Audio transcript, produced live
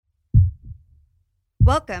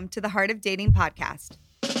Welcome to the Heart of Dating podcast.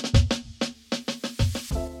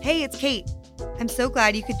 Hey, it's Kate. I'm so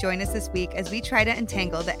glad you could join us this week as we try to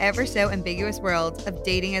untangle the ever so ambiguous world of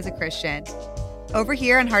dating as a Christian. Over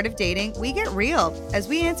here on Heart of Dating, we get real as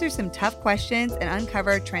we answer some tough questions and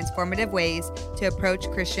uncover transformative ways to approach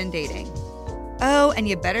Christian dating. Oh, and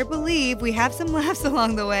you better believe we have some laughs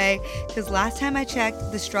along the way, because last time I checked,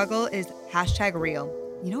 the struggle is #real.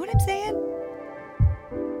 You know what I'm saying?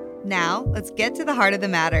 Now, let's get to the heart of the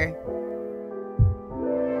matter.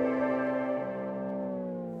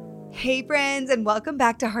 Hey friends, and welcome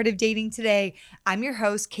back to Heart of Dating today. I'm your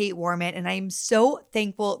host, Kate Warman, and I am so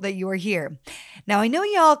thankful that you're here. Now, I know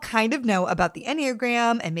y'all kind of know about the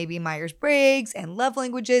Enneagram and maybe Myers-Briggs and love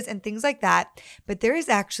languages and things like that, but there is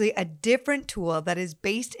actually a different tool that is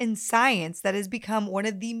based in science that has become one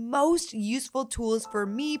of the most useful tools for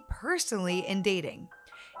me personally in dating.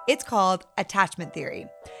 It's called attachment theory.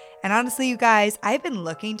 And honestly, you guys, I've been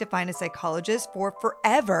looking to find a psychologist for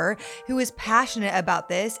forever who is passionate about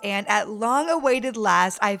this. And at long-awaited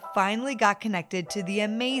last, I finally got connected to the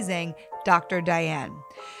amazing Dr. Diane.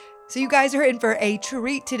 So you guys are in for a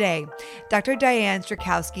treat today. Dr. Diane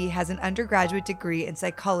Strachowski has an undergraduate degree in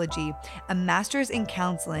psychology, a master's in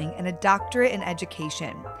counseling, and a doctorate in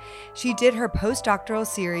education. She did her postdoctoral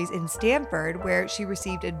series in Stanford, where she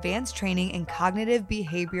received advanced training in cognitive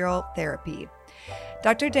behavioral therapy.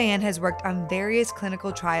 Dr. Diane has worked on various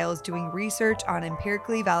clinical trials doing research on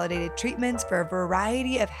empirically validated treatments for a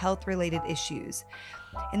variety of health-related issues.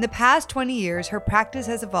 In the past 20 years, her practice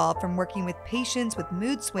has evolved from working with patients with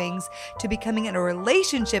mood swings to becoming a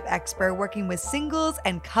relationship expert working with singles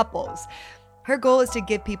and couples. Her goal is to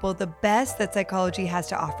give people the best that psychology has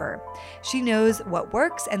to offer. She knows what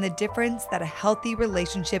works and the difference that a healthy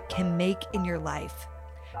relationship can make in your life.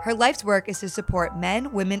 Her life's work is to support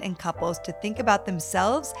men, women, and couples to think about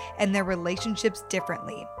themselves and their relationships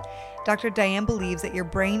differently. Dr. Diane believes that your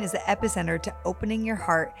brain is the epicenter to opening your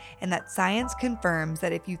heart, and that science confirms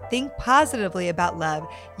that if you think positively about love,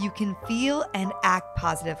 you can feel and act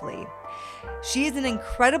positively. She is an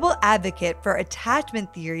incredible advocate for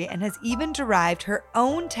attachment theory and has even derived her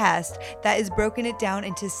own test that has broken it down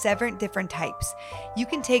into 7 different types. You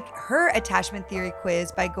can take her attachment theory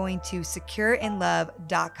quiz by going to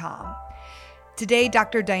secureinlove.com. Today,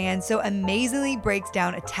 Dr. Diane so amazingly breaks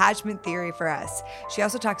down attachment theory for us. She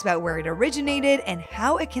also talks about where it originated and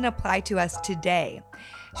how it can apply to us today.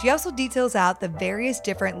 She also details out the various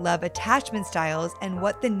different love attachment styles and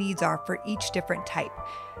what the needs are for each different type.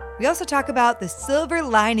 We also talk about the silver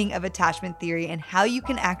lining of attachment theory and how you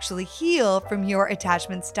can actually heal from your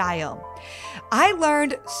attachment style. I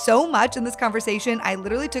learned so much in this conversation. I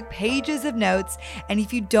literally took pages of notes, and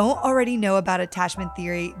if you don't already know about attachment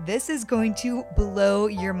theory, this is going to blow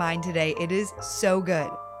your mind today. It is so good.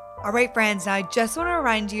 All right, friends, now I just want to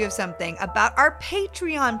remind you of something about our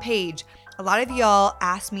Patreon page. A lot of y'all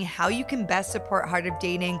ask me how you can best support Heart of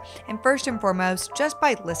Dating, and first and foremost, just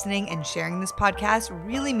by listening and sharing this podcast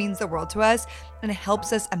really means the world to us, and it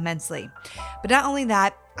helps us immensely. But not only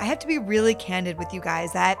that, I have to be really candid with you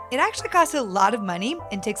guys that it actually costs a lot of money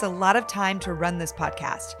and takes a lot of time to run this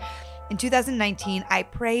podcast. In 2019, I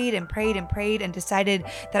prayed and decided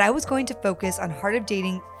that I was going to focus on Heart of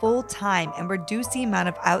Dating full time and reduce the amount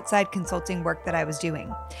of outside consulting work that I was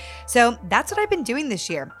doing. So that's what I've been doing this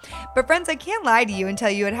year. But friends, I can't lie to you and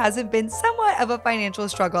tell you it hasn't been somewhat of a financial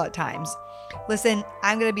struggle at times. Listen,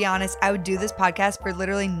 I'm going to be honest, I would do this podcast for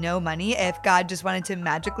literally no money. If God just wanted to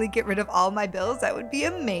magically get rid of all my bills, that would be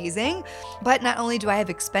amazing. But not only do I have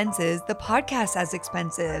expenses, the podcast has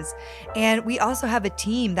expenses. And we also have a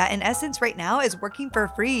team that in essence right now is working for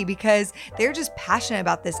free because they're just passionate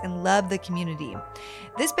about this and love the community.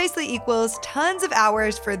 This basically equals tons of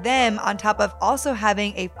hours for them on top of also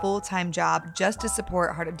having a full-time job just to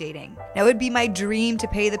support Heart of Dating. Now, it would be my dream to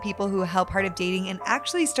pay the people who help Heart of Dating and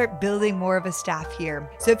actually start building more of a staff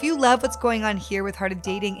here. So if you love what's going on here with Heart of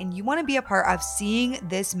Dating and you want to be a part of seeing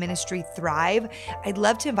this ministry thrive, I'd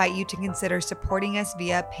love to invite you to consider supporting us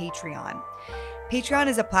via Patreon. Patreon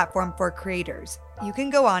is a platform for creators. You can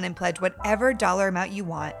go on and pledge whatever dollar amount you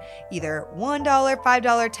want, either $1, $5,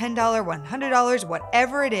 $10, $100,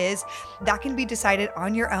 whatever it is. That can be decided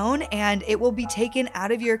on your own, and it will be taken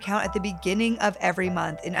out of your account at the beginning of every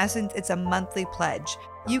month. In essence, it's a monthly pledge.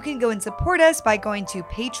 You can go and support us by going to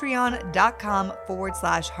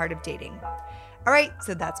patreon.com/Heart of Dating. All right,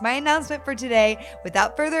 so that's my announcement for today.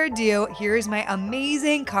 Without further ado, here's my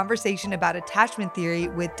amazing conversation about attachment theory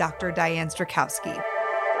with Dr. Diane Strachowski.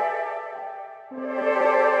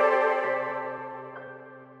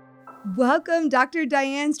 Welcome, Dr.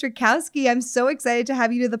 Diane Strachowski. I'm so excited to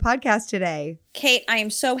have you to the podcast today. Kate, I am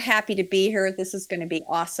so happy to be here. This is going to be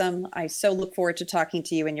awesome. I so look forward to talking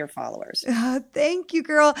to you and your followers. Thank you,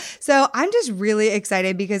 girl. So I'm just really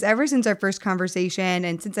excited because ever since our first conversation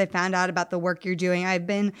and since I found out about the work you're doing, I've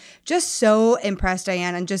been just so impressed,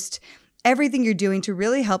 Diane, and just everything you're doing to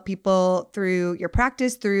really help people through your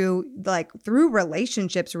practice, through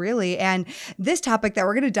relationships, really. And this topic that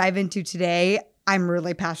we're going to dive into today, I'm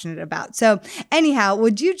really passionate about. So anyhow,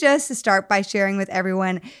 would you just start by sharing with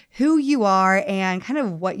everyone who you are and kind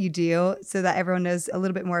of what you do so that everyone knows a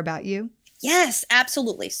little bit more about you? Yes,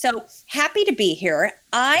 absolutely. So happy to be here.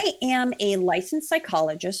 I am a licensed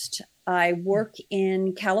psychologist. I work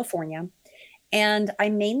in California, and I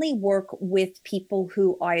mainly work with people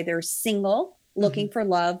who are either single, looking for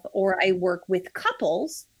love, or I work with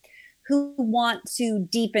couples who want to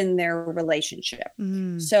deepen their relationship.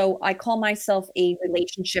 So I call myself a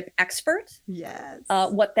relationship expert. Yes.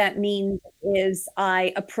 What that means is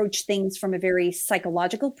I approach things from a very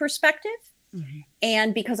psychological perspective.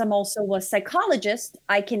 And because I'm also a psychologist,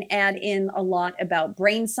 I can add in a lot about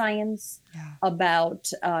brain science, about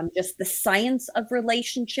just the science of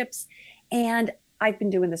relationships. And I've been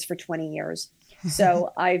doing this for 20 years.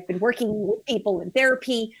 So I've been working with people in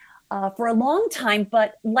therapy for a long time.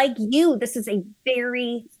 But like you, this is a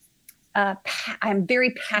very, I'm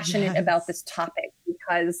very passionate about this topic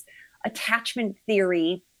because attachment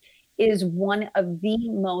theory is one of the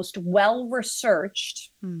most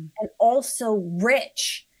well-researched and also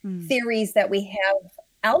rich theories that we have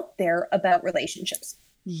out there about relationships.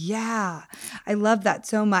 Yeah, I love that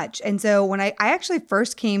so much. And so when I actually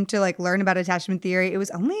first came to learn about attachment theory, it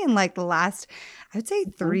was only in the last, I would say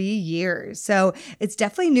 3 years. So it's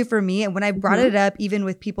definitely new for me. And when I brought it up, even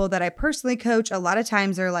with people that I personally coach, a lot of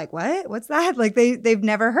times they're like, what? What's that? They've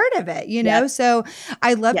never heard of it, you know? So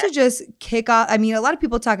I love to just kick off. I mean, a lot of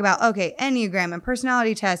people talk about, okay, Enneagram and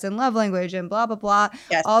personality tests and love language and blah, blah, blah.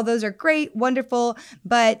 All those are great, wonderful.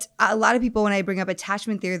 But a lot of people, when I bring up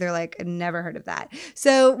attachment theory, they're like, never heard of that.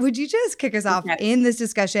 So would you just kick us off in this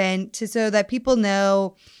discussion so that people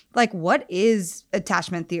know, what is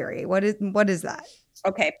attachment theory? What is that?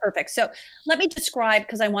 Okay, perfect. So let me describe,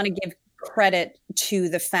 because I want to give credit to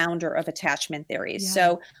the founder of attachment theory.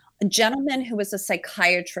 So a gentleman who was a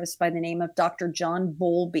psychiatrist by the name of Dr. John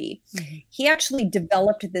Bowlby, he actually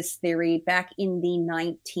developed this theory back in the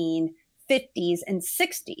 1950s and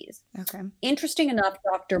 60s. Okay. Interesting enough,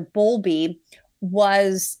 Dr. Bowlby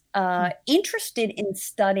was interested in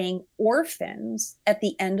studying orphans at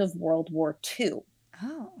the end of World War II.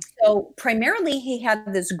 Oh. So primarily he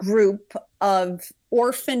had this group of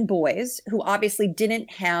orphan boys who obviously didn't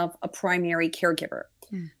have a primary caregiver.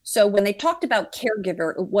 So when they talked about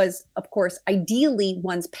caregiver, it was, of course, ideally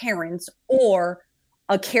one's parents or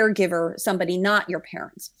a caregiver, somebody not your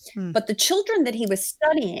parents. But the children that he was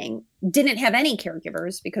studying didn't have any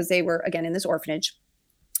caregivers because they were, again, in this orphanage.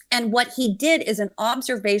 And what he did is an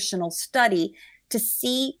observational study to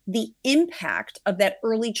see the impact of that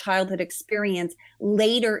early childhood experience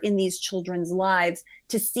later in these children's lives,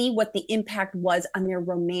 to see what the impact was on their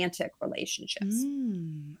romantic relationships.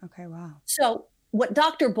 Okay, wow. So what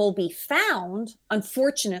Dr. Bowlby found,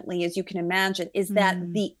 unfortunately, as you can imagine, is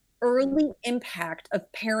that the early impact of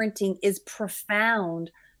parenting is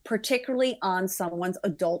profound, particularly on someone's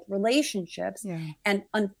adult relationships. And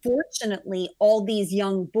unfortunately, all these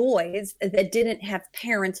young boys that didn't have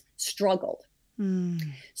parents struggled.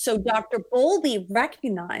 So Dr. Bowlby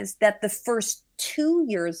recognized that the first 2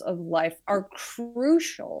 years of life are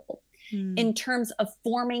crucial in terms of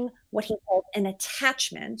forming what he called an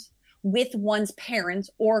attachment with one's parents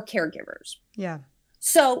or caregivers.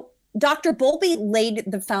 So Dr. Bowlby laid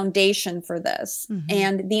the foundation for this.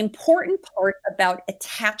 And the important part about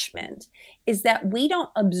attachment is that we don't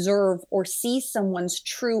observe or see someone's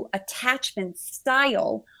true attachment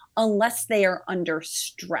style unless they are under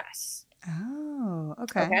stress. Oh,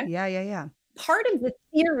 okay. Yeah. Part of the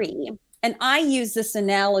theory, and I use this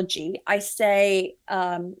analogy, I say,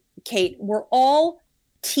 Kate, we're all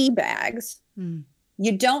tea bags.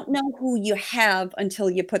 You don't know who you have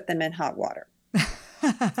until you put them in hot water.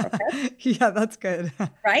 Yeah, that's good.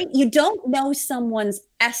 Right? You don't know someone's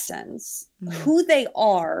essence, who they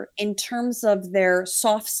are in terms of their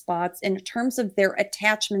soft spots, in terms of their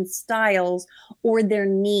attachment styles or their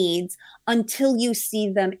needs, until you see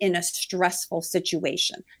them in a stressful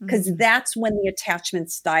situation, because that's when the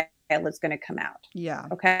attachment style is going to come out.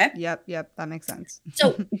 Okay. Yep. That makes sense.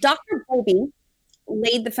 So Dr. Bowlby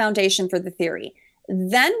laid the foundation for the theory.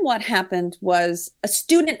 Then what happened was a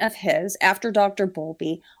student of his, after Dr.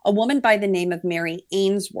 Bowlby, a woman by the name of Mary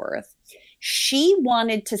Ainsworth, She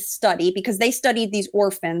wanted to study, because they studied these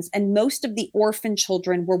orphans, and most of the orphan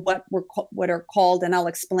children were what are called, and I'll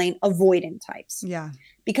explain, avoidant types. Yeah.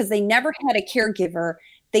 Because they never had a caregiver,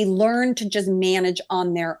 they learned to just manage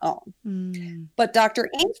on their own. But Dr.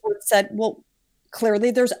 Ainsworth said, well,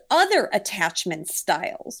 clearly there's other attachment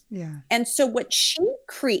styles. Yeah. And so what she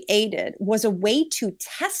created was a way to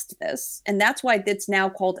test this, and that's why it's now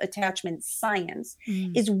called attachment science,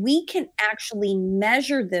 is we can actually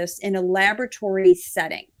measure this in a laboratory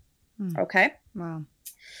setting. Okay? Wow.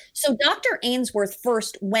 So Dr. Ainsworth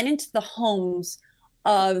first went into the homes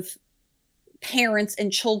of parents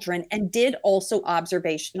and children and did also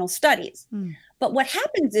observational studies. But what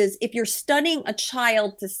happens is, if you're studying a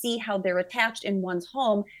child to see how they're attached in one's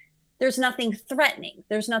home, there's nothing threatening.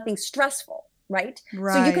 There's nothing stressful, right?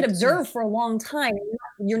 So you could observe for a long time.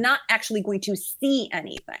 You're not actually going to see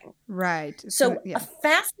anything. Right. So a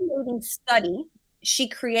fascinating study she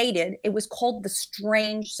created, it was called the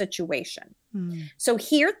strange situation. So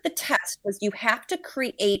here the test was, you have to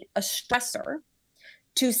create a stressor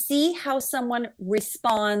to see how someone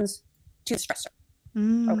responds to the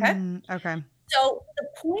stressor. Okay? Okay. So the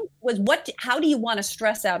point was, how do you want to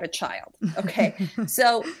stress out a child? Okay.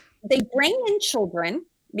 So they bring in children,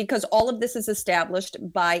 because all of this is established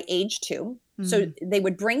by age 2. So they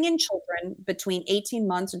would bring in children between 18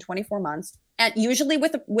 months and 24 months, and usually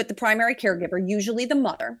with the primary caregiver, usually the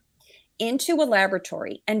mother, into a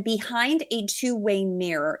laboratory. And behind a two-way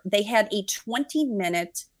mirror, they had a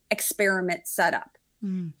 20-minute experiment set up.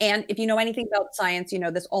 And if you know anything about science, you know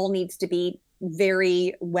this all needs to be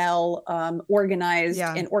very well organized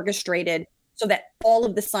and orchestrated, so that all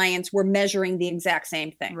of the science, we're measuring the exact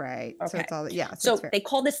same thing. Right. Okay. So it's all, So they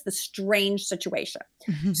call this the strange situation.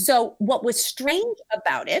 So what was strange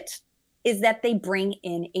about it is that they bring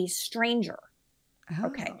in a stranger.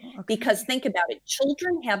 Okay. Because think about it.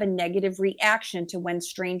 Children have a negative reaction to when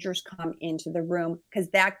strangers come into the room, because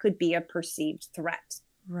that could be a perceived threat.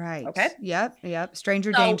 Right. Okay. Yep.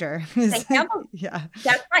 Stranger danger. They have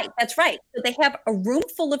That's right. So they have a room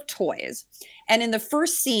full of toys. And in the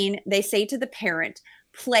first scene, they say to the parent,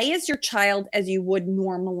 play as your child as you would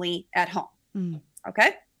normally at home.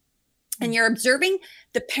 Okay. And you're observing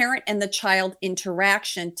the parent and the child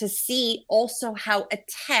interaction to see also how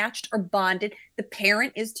attached or bonded the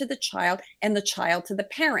parent is to the child and the child to the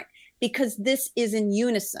parent, because this is in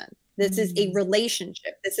unison. This is a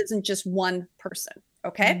relationship. This isn't just one person.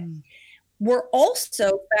 Okay. We're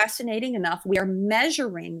also, fascinating enough, we are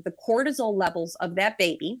measuring the cortisol levels of that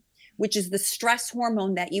baby, which is the stress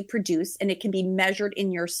hormone that you produce, and it can be measured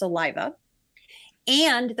in your saliva.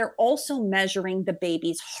 And they're also measuring the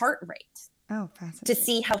baby's heart rate to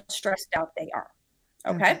see how stressed out they are.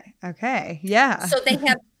 Okay. Yeah. So they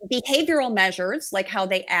have behavioral measures, like how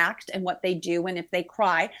they act and what they do and if they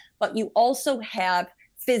cry, but you also have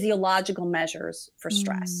physiological measures for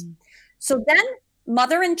stress. So then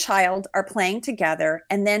mother and child are playing together,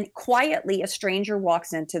 and then quietly a stranger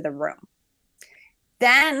walks into the room.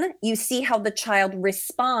 Then you see how the child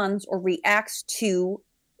responds or reacts to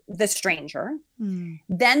the stranger.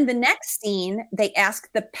 Then the next scene, they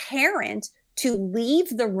ask the parent to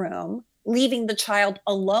leave the room, leaving the child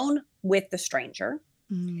alone with the stranger.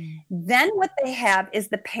 Then what they have is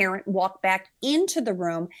the parent walk back into the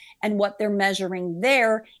room, and what they're measuring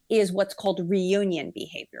there is what's called reunion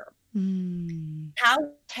behavior. How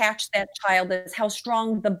attached that child is, how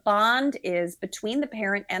strong the bond is between the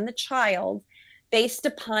parent and the child, based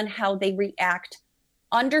upon how they react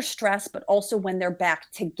under stress, but also when they're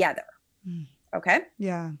back together. Okay?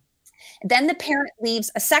 Yeah. Then the parent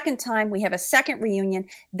leaves a second time. We have a second reunion.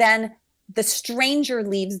 Then the stranger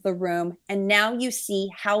leaves the room, and now you see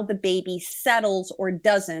how the baby settles or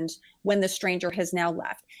doesn't when the stranger has now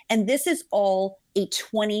left. And this is all a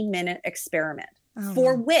 20-minute experiment,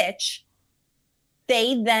 for which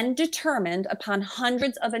they then determined, upon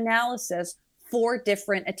hundreds of analysis, 4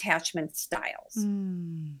 different attachment styles.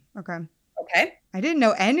 Okay. I didn't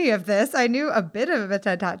know any of this. I knew a bit of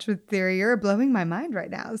attachment theory. You're blowing my mind right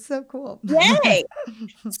now. It's so cool. Yay.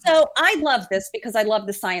 So I love this because I love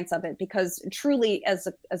the science of it, because truly as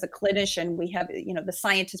a clinician, we have, the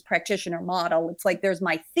scientist practitioner model. It's like, there's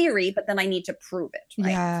my theory, but then I need to prove it.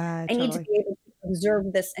 Right? Yeah, I need to be able to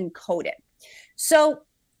observe this and code it. So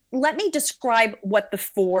let me describe what the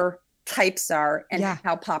 4 types are and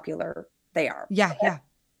how popular they are. Yeah.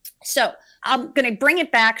 So I'm going to bring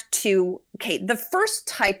it back to, the first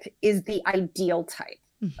type is the ideal type.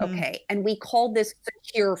 Okay. And we call this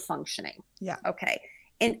secure functioning. Yeah. Okay.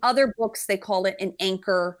 In other books, they call it an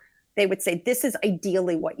anchor. They would say, this is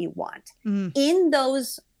ideally what you want. In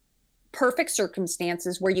those perfect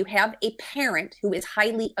circumstances where you have a parent who is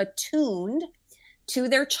highly attuned to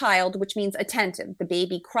their child, which means attentive. The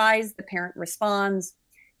baby cries, the parent responds.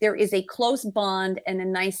 There is a close bond and a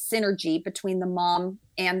nice synergy between the mom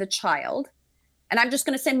and the child. And I'm just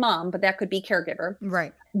going to say mom, but that could be caregiver.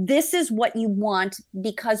 Right. This is what you want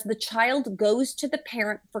because the child goes to the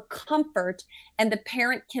parent for comfort and the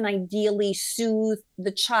parent can ideally soothe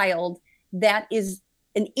the child. That is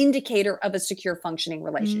an indicator of a secure functioning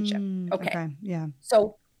relationship. Okay. Yeah.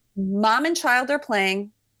 So mom and child are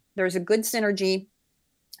playing. There's a good synergy.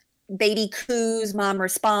 Baby coos, mom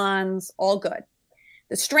responds, all good.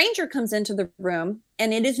 The stranger comes into the room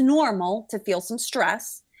and it is normal to feel some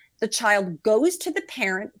stress. The child goes to the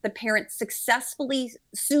parent successfully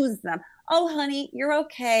soothes them. Oh, honey, you're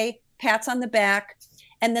okay. Pats on the back.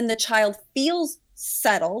 And then the child feels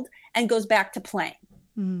settled and goes back to playing.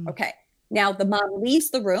 Okay. Now the mom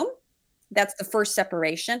leaves the room. That's the first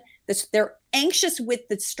separation. They're anxious with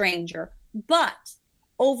the stranger, but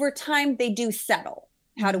over time they do settle.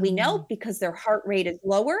 How do we know? Because their heart rate is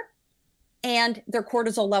lower and their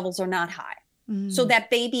cortisol levels are not high. So that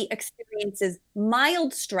baby experiences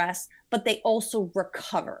mild stress, but they also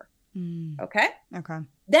recover. Okay.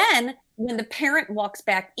 Then when the parent walks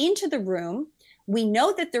back into the room, we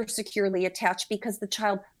know that they're securely attached because the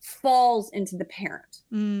child falls into the parent.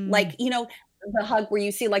 Like, you know, the hug where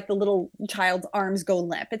you see like the little child's arms go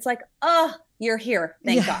limp. It's like, oh, you're here.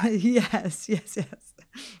 Thank God. Yes.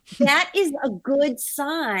 That is a good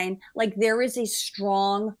sign. Like there is a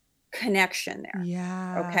strong connection there.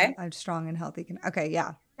 Yeah. Okay. I'm strong and healthy. Okay.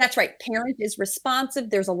 Yeah. That's right. Parent is responsive.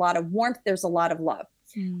 There's a lot of warmth. There's a lot of love.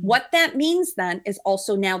 What that means then is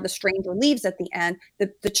also now the stranger leaves at the end.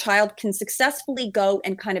 The child can successfully go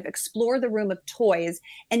and kind of explore the room of toys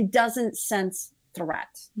and doesn't sense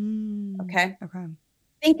threat. Okay.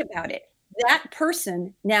 Think about it. That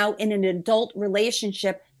person now in an adult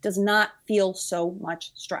relationship does not feel so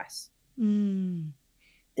much stress.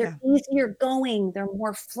 They're easier going. They're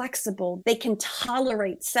more flexible. They can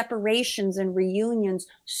tolerate separations and reunions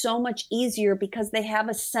so much easier because they have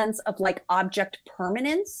a sense of like object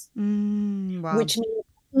permanence, which means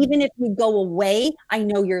even if you go away, I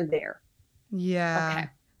know you're there. Yeah. Okay.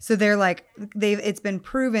 So they're like, it's been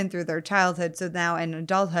proven through their childhood. So now in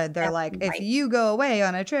adulthood, they're if you go away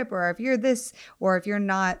on a trip or if you're this, or if you're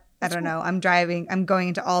not, I don't know, I'm going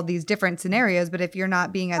into all these different scenarios, but if you're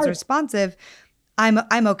not being as responsive,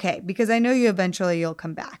 I'm okay because I know you'll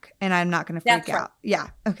come back and I'm not going to freak out. Yeah.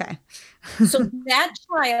 Okay. So that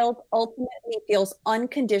child ultimately feels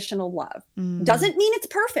unconditional love. Doesn't mean it's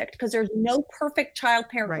perfect because there's no perfect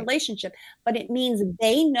child-parent relationship, but it means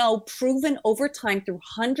they know, proven over time through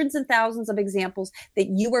hundreds and thousands of examples, that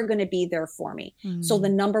you are going to be there for me. So the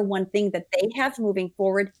number one thing that they have moving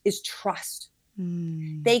forward is trust.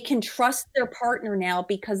 They can trust their partner now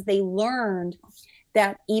because they learned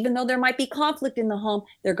that even though there might be conflict in the home,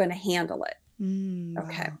 they're going to handle it.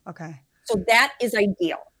 Okay. Wow. Okay. So that is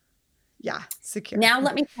ideal. Yeah. Secure. Now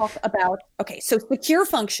let me talk about, so secure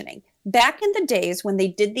functioning. Back in the days when they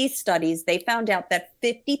did these studies, they found out that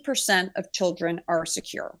 50% of children are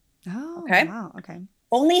secure. Oh, okay. Wow. Okay.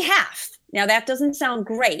 Only half. Now that doesn't sound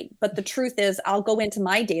great, but the truth is, I'll go into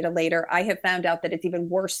my data later. I have found out that it's even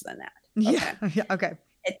worse than that. Okay. Yeah. Okay.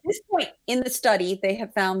 At this point in the study, they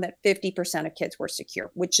have found that 50% of kids were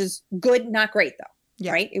secure, which is good, not great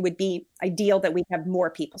though, right? It would be ideal that we have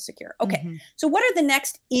more people secure. Okay. So what are the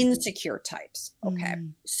next insecure types? Okay.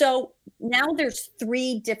 So now there's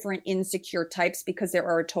 3 different insecure types because there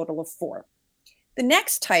are a total of 4. The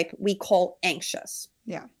next type we call anxious.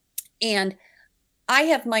 Yeah. And I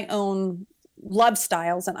have my own love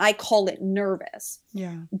styles and I call it nervous.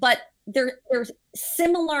 Yeah. But there's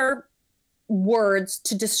similar words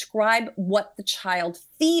to describe what the child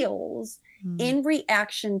feels in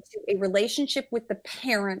reaction to a relationship with the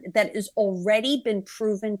parent that has already been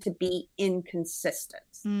proven to be inconsistent.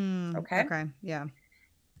 Okay. Yeah.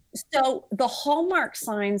 So the hallmark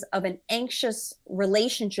signs of an anxious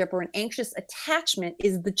relationship or an anxious attachment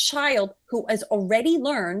is the child who has already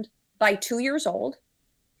learned by 2 years old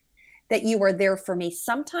that you are there for me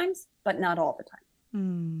sometimes, but not all the time.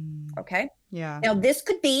 Okay. Yeah. Now this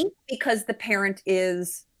could be because the parent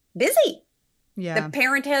is busy. Yeah. The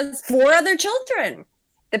parent has 4 other children.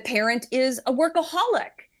 The parent is a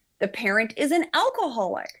workaholic. The parent is an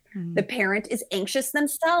alcoholic. The parent is anxious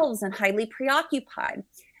themselves and highly preoccupied.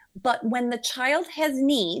 But when the child has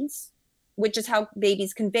needs, which is how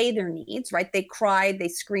babies convey their needs, right? They cry, they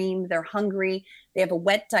scream, they're hungry, they have a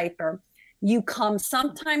wet diaper. You come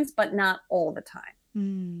sometimes, but not all the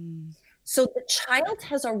time. So the child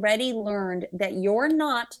has already learned that you're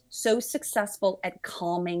not so successful at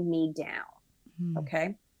calming me down.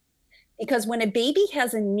 Okay. Because when a baby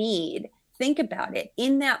has a need, think about it.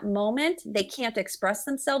 In that moment, they can't express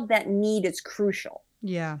themselves. That need is crucial.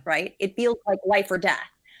 Yeah. Right. It feels like life or death.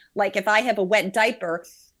 Like if I have a wet diaper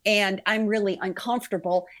and I'm really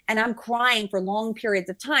uncomfortable and I'm crying for long periods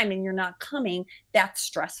of time and you're not coming, that's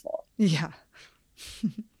stressful. Yeah.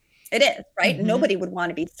 It is, right? Nobody would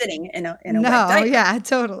want to be sitting in a wet No, diaper. yeah,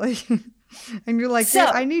 totally. And you're like, So-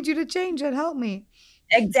 I need you to change it. Help me.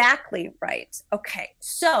 Exactly right. Okay.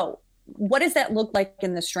 So what does that look like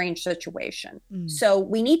in the strange situation? So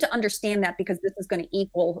we need to understand that because this is going to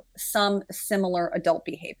equal some similar adult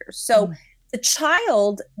behaviors. So the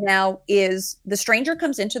child now is, the stranger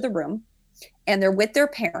comes into the room and they're with their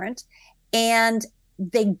parent and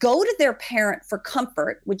they go to their parent for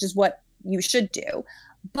comfort, which is what you should do.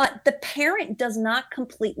 But the parent does not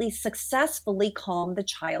completely successfully calm the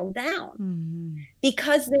child down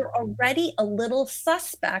because they're already a little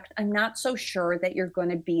suspect. I'm not so sure that you're going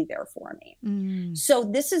to be there for me. So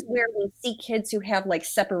this is where we see kids who have like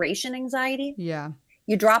separation anxiety. Yeah.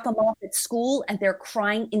 You drop them off at school and they're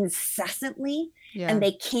crying incessantly and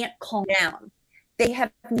they can't calm down. They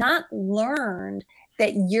have not learned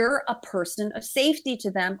that you're a person of safety to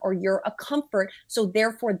them or you're a comfort. So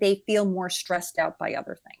therefore they feel more stressed out by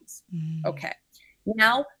other things. Okay.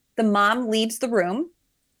 Now the mom leaves the room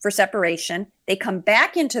for separation. They come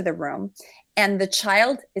back into the room and the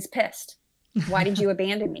child is pissed. Why did you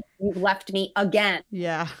abandon me? You've left me again.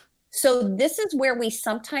 Yeah. So this is where we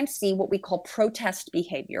sometimes see what we call protest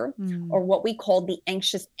behavior or what we call the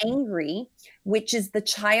anxious angry, which is the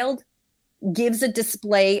child gives a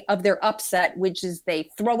display of their upset, which is they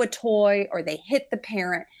throw a toy or they hit the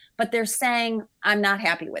parent, but they're saying, I'm not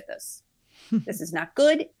happy with this. This is not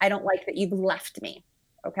good. I don't like that you've left me.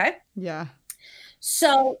 Okay. Yeah.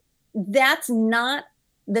 So that's not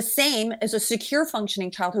the same as a secure functioning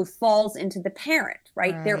child who falls into the parent,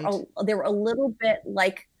 right? They're a little bit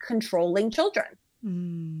like controlling children.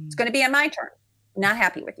 It's going to be on my turn. Not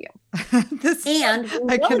happy with you.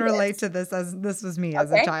 I can relate to this as this was me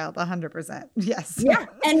as a child, 100%. Yes. Yeah.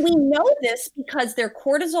 And we know this because their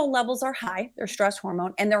cortisol levels are high, their stress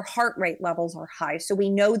hormone, and their heart rate levels are high. So we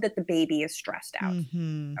know that the baby is stressed out.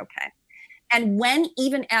 Okay. And when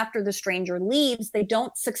even after the stranger leaves, they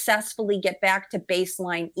don't successfully get back to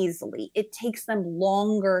baseline easily. It takes them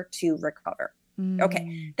longer to recover.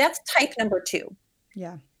 Okay. That's type number 2.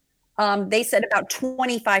 Yeah. They said about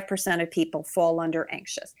 25% of people fall under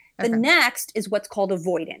anxious. The next is what's called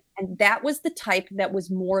avoidant. And that was the type that was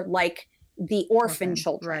more like the orphan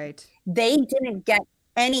children. Right. They didn't get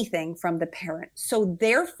anything from the parent. So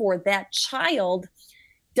therefore, that child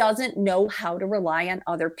doesn't know how to rely on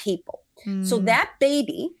other people. So that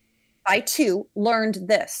baby, by 2, learned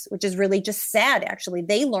this, which is really just sad, actually.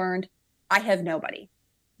 They learned, I have nobody.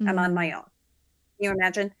 I'm on my own. You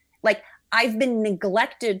imagine? Like, I've been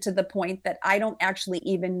neglected to the point that I don't actually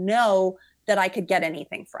even know that I could get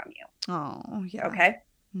anything from you. Oh, yeah. Okay.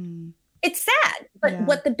 It's sad. But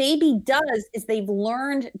what the baby does is they've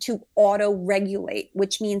learned to auto-regulate,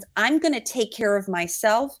 which means I'm going to take care of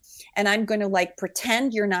myself and I'm going to like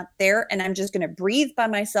pretend you're not there. And I'm just going to breathe by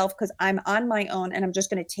myself because I'm on my own and I'm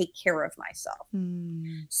just going to take care of myself.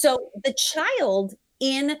 So the child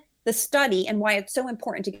in the study and why it's so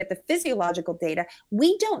important to get the physiological data,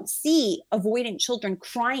 we don't see avoidant children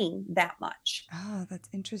crying that much. Oh, that's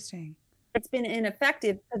interesting. It's been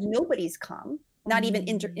ineffective because nobody's come, not even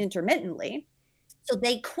intermittently. So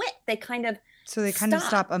they quit. They kind of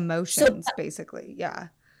stop emotions, basically. Yeah.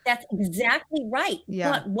 That's exactly right.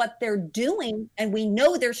 Yeah. But what they're doing, and we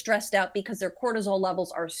know they're stressed out because their cortisol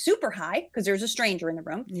levels are super high because there's a stranger in the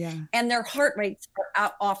room. Yeah. And their heart rates are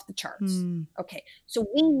out off the charts. Okay. So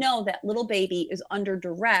we know that little baby is under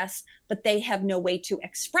duress, but they have no way to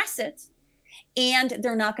express it. And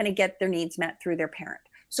they're not going to get their needs met through their parent.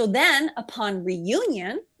 So then upon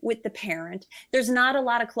reunion with the parent, there's not a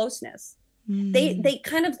lot of closeness. They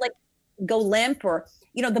kind of like go limp, or,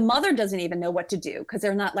 you know, the mother doesn't even know what to do because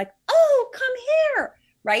they're not like, oh, come here,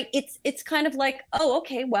 right? It's kind of like, oh,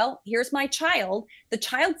 okay, well, here's my child. The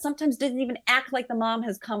child sometimes doesn't even act like the mom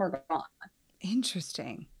has come or gone.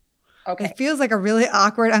 Interesting. Okay. It feels like a really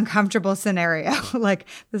awkward, uncomfortable scenario. Like,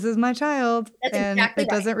 this is my child. That's and exactly it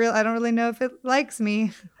doesn't really, I don't really know if it likes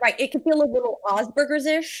me. Right. It can feel a little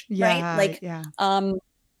Asperger's-ish, right? Like,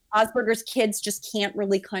 Asperger's kids just can't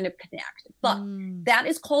really kind of connect. But that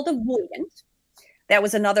is called avoidant. That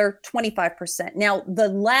was another 25%. Now, the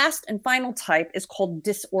last and final type is called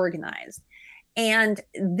disorganized. And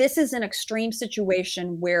this is an extreme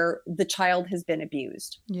situation where the child has been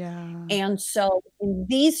abused. Yeah. And so in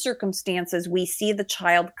these circumstances, we see the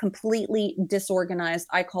child completely disorganized.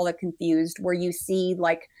 I call it confused, where you see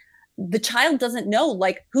like the child doesn't know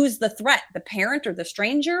like who's the threat, the parent or the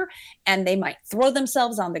stranger, and they might throw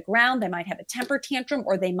themselves on the ground. They might have a temper tantrum,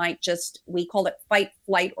 or they might just, we call it fight,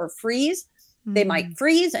 flight, or freeze. They might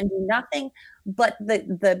freeze and do nothing, but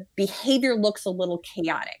the behavior looks a little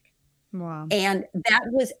chaotic. Wow. And that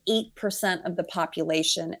was 8% of the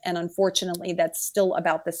population. And unfortunately, that's still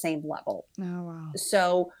about the same level. Oh, wow.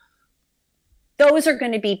 So those are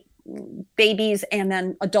going to be babies and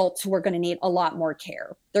then adults who are going to need a lot more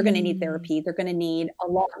care. They're going to need therapy. They're going to need a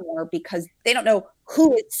lot more because they don't know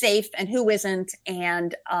who is safe and who isn't.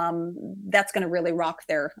 And that's going to really rock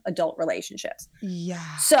their adult relationships.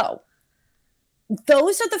 Yeah. So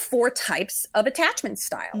those are the 4 types of attachment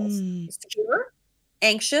styles. Secure,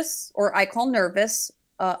 anxious, or I call nervous,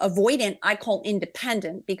 avoidant, I call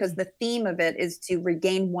independent, because the theme of it is to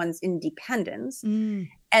regain one's independence.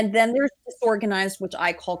 And then there's disorganized, which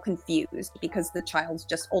I call confused, because the child's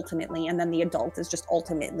just ultimately, and then the adult is just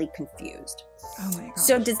ultimately confused. Oh my gosh.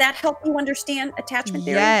 So does that help you understand attachment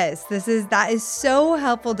theory? Yes, that is so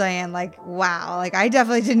helpful, Diane. Like, wow. Like, I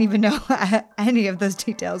definitely didn't even know any of those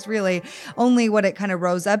details, really, only what it kind of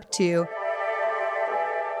rose up to.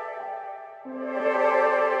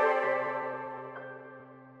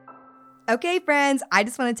 Okay, friends, I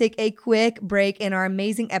just want to take a quick break in our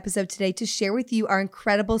amazing episode today to share with you our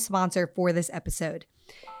incredible sponsor for this episode.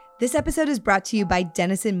 This episode is brought to you by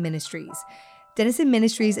Denison Ministries. Denison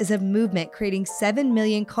Ministries is a movement creating 7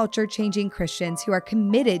 million culture-changing Christians who are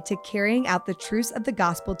committed to carrying out the truths of the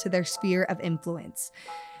gospel to their sphere of influence.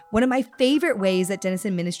 One of my favorite ways that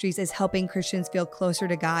Denison Ministries is helping Christians feel closer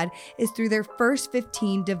to God is through their First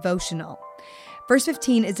 15 devotional. First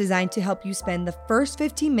 15 is designed to help you spend the first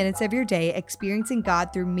 15 minutes of your day experiencing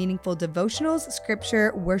God through meaningful devotionals,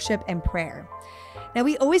 scripture, worship, and prayer. Now,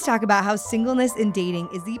 we always talk about how singleness and dating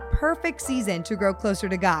is the perfect season to grow closer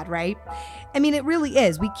to God, right? I mean, it really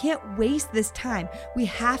is. We can't waste this time. We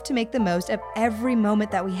have to make the most of every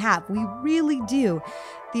moment that we have. We really do.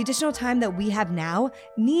 The additional time that we have now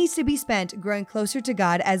needs to be spent growing closer to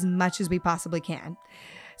God as much as we possibly can.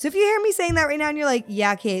 So if you hear me saying that right now and you're like,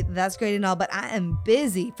 yeah, Kate, that's great and all, but I am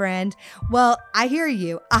busy, friend. Well, I hear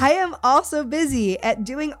you. I am also busy at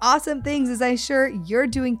doing awesome things, as I'm sure you're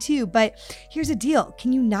doing too. But here's the deal.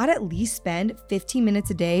 Can you not at least spend 15 minutes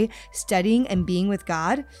a day studying and being with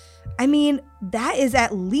God? I mean, that is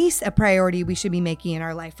at least a priority we should be making in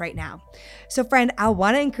our life right now. So friend, I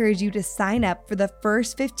want to encourage you to sign up for the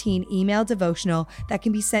First 15 email devotional that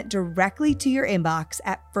can be sent directly to your inbox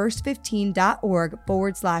at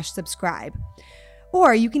first15.org/subscribe.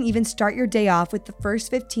 Or you can even start your day off with the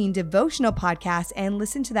First 15 devotional podcast and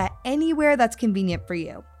listen to that anywhere that's convenient for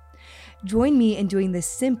you. Join me in doing this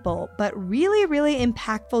simple but really, really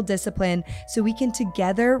impactful discipline so we can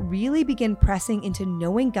together really begin pressing into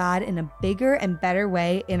knowing God in a bigger and better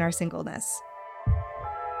way in our singleness.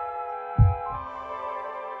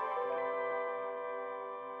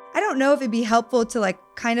 I don't know if it'd be helpful to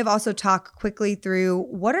kind of also talk quickly through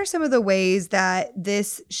what are some of the ways that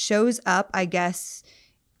this shows up, I guess,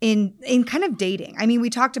 in kind of dating. I mean, we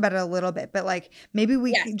talked about it a little bit, but maybe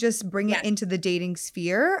we could just bring it into the dating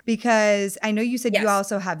sphere, because I know you said you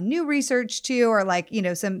also have new research too, or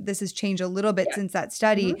this has changed a little bit since that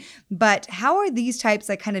study, but how are these types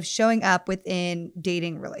kind of showing up within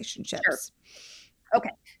dating relationships? Sure. Okay.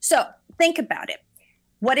 So think about it.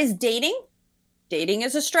 What is dating? Dating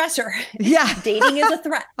is a stressor. Yeah. Dating is a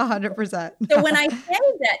threat. 100%. So when I say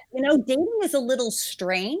that, dating is a little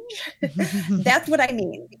strange, that's what I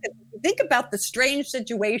mean. Because if you think about the strange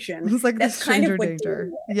situation, it's like that's the kind of what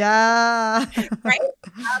danger. Yeah. Right?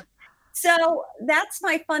 So that's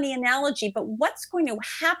my funny analogy. But what's going to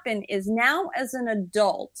happen is now as an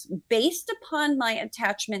adult, based upon my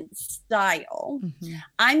attachment style,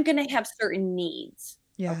 I'm going to have certain needs.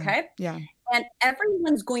 Yeah. Okay. Yeah. And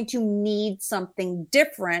everyone's going to need something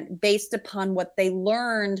different based upon what they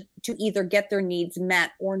learned to either get their needs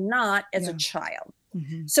met or not as a child.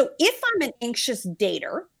 So if I'm an anxious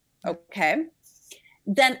dater, okay,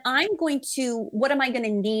 then what am I going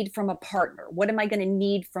to need from a partner? What am I going to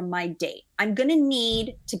need from my date? I'm going to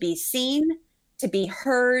need to be seen, to be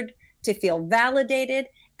heard, to feel validated.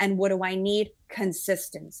 And what do I need?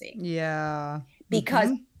 Consistency. Yeah.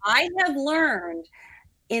 Because I have learned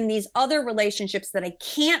in these other relationships that I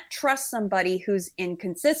can't trust somebody who's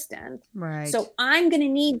inconsistent. Right. So I'm going to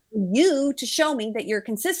need you to show me that you're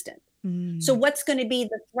consistent. So what's going to be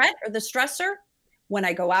the threat or the stressor? when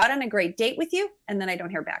I go out on a great date with you and then I don't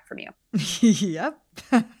hear back from you. Yep.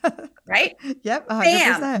 Right? Yep. 100%.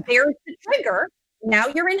 Bam, there's the trigger. Now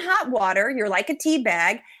you're in hot water. You're like a tea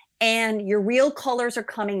bag and your real colors are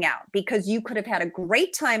coming out because you could have had a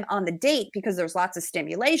great time on the date because there's lots of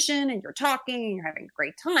stimulation and you're talking and you're having a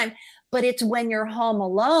great time. But it's when you're home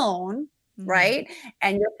alone, right?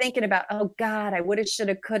 And you're thinking about, oh God, I would have, should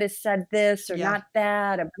have, could have said this or not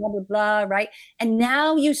that, or blah, blah, blah, right? And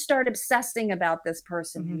now you start obsessing about this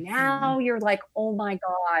person. Now you're like, oh my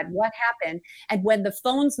God, what happened? And when the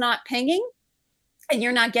phone's not pinging and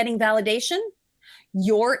you're not getting validation,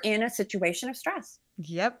 you're in a situation of stress.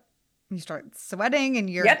 Yep. You start sweating and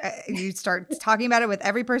you start talking about it with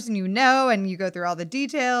every person you know, and you go through all the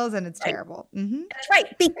details, and it's terrible. That's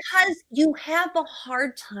right. Because you have a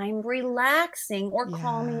hard time relaxing or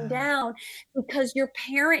calming down because your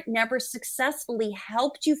parent never successfully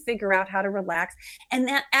helped you figure out how to relax. And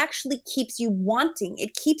that actually keeps you wanting.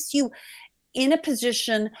 It keeps you in a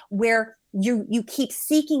position where you keep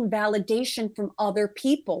seeking validation from other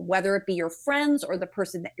people, whether it be your friends or the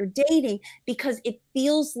person that you're dating, because it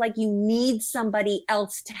feels like you need somebody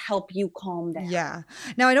else to help you calm down. Yeah.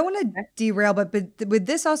 Now, I don't want to derail, but would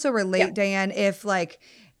this also relate, Diane, if like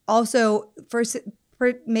also first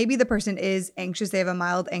maybe the person is anxious, they have a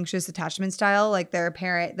mild anxious attachment style, like their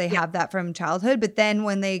parent, they have that from childhood, but then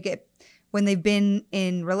when they've been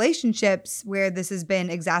in relationships where this has been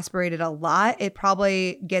exacerbated a lot, it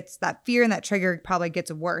probably gets that fear and that trigger probably gets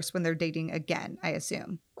worse when they're dating again, I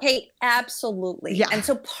assume. Kate, absolutely. Yeah. And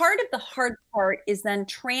so part of the hard part is then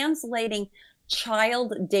translating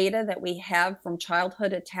child data that we have from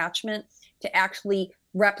childhood attachment to actually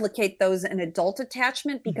replicate those in adult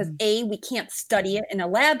attachment because we can't study it in a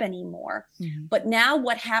lab anymore. But now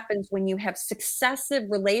what happens when you have successive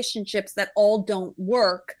relationships that all don't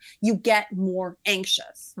work, you get more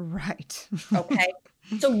anxious. Right. Okay.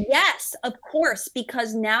 So yes, of course,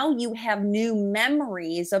 because now you have new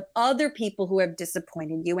memories of other people who have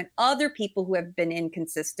disappointed you and other people who have been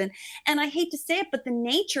inconsistent. And I hate to say it, but the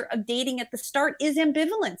nature of dating at the start is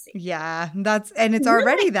ambivalency. Yeah, it's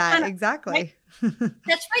already that. Exactly. Right?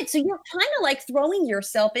 That's right. So you're kind of like throwing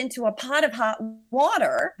yourself into a pot of hot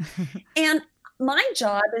water. And my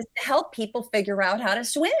job is to help people figure out how to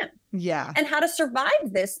swim. Yeah. And how to survive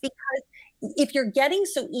this, because if you're getting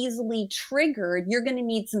so easily triggered, you're going to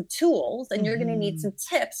need some tools and you're going to need some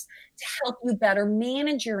tips to help you better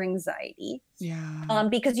manage your anxiety. Yeah.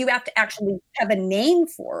 Because you have to actually have a name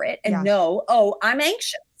for it and know, oh, I'm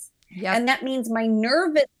anxious. Yep. And that means my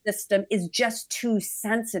nervous system is just too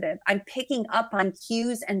sensitive. I'm picking up on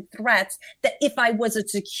cues and threats that if I was a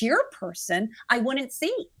secure person, I wouldn't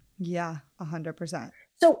see. Yeah, 100%.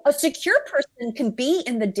 So a secure person can be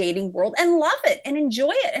in the dating world and love it and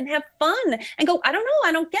enjoy it and have fun and go, I don't know,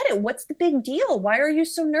 I don't get it. What's the big deal? Why are you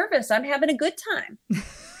so nervous? I'm having a good time.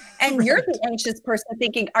 And right. You're the anxious person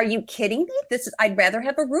thinking, are you kidding me? I'd rather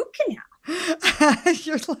have a root canal.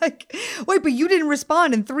 You're like, wait, but you didn't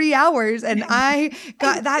respond in 3 hours and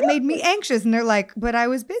that made me anxious. And they're like, but I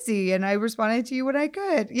was busy and I responded to you when I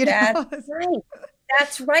could. That's right.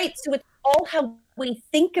 That's right. So it's all how we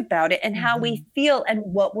think about it and how we feel and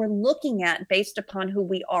what we're looking at based upon who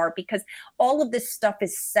we are, because all of this stuff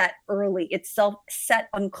is set early. It's set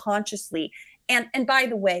unconsciously. And by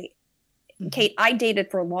the way, Kate, I dated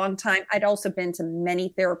for a long time. I'd also been to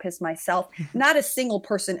many therapists myself. Not a single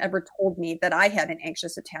person ever told me that I had an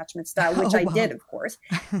anxious attachment style, which I did, of course.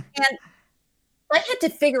 And I had to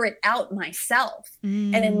figure it out myself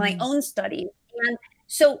and in my own studies. And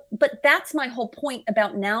so, but that's my whole point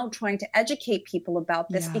about now trying to educate people about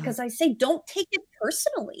this, because I say, don't take it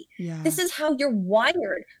personally. This is how you're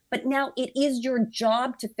wired. But now it is your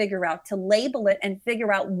job to figure out, to label it and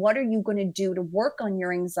figure out what are you going to do to work on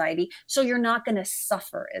your anxiety so you're not going to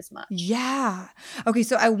suffer as much. Yeah. Okay.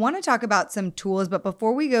 So I want to talk about some tools, but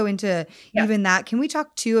before we go into even that, can we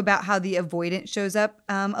talk too about how the avoidant shows up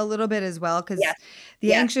a little bit as well? Because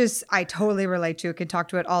the anxious, I totally relate to. I can talk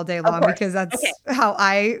to it all day long because that's how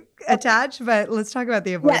I attach, but let's talk about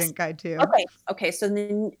the avoidant guy too. Okay. So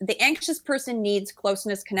the anxious person needs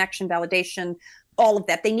closeness, connection, validation, all of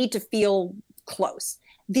that. They need to feel close.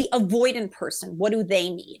 The avoidant person, what do they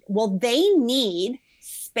need? Well, they need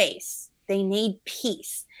space. They need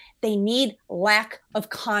peace. They need lack of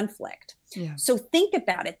conflict. So think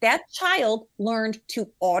about it. That child learned to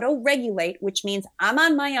auto-regulate, which means I'm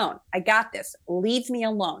on my own. I got this. Leave me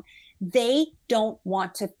alone. They don't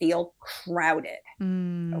want to feel crowded.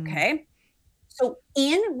 Okay. So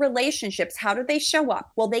in relationships, how do they show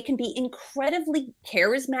up? Well, they can be incredibly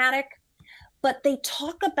charismatic, but they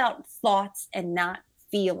talk about thoughts and not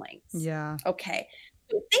feelings. Yeah. Okay.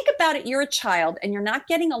 Think about it. You're a child and you're not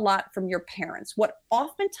getting a lot from your parents. What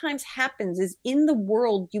oftentimes happens is in the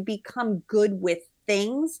world, you become good with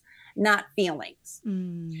things, not feelings.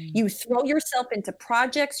 You throw yourself into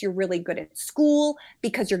projects. You're really good at school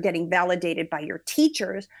because you're getting validated by your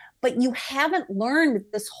teachers, but you haven't learned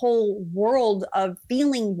this whole world of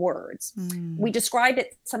feeling words. We describe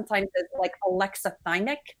it sometimes as like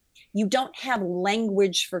alexithymic. You don't have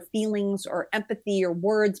language for feelings or empathy or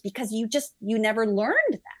words because you never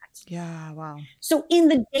learned that. Yeah, wow. So in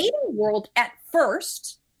the dating world, at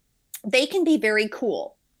first, they can be very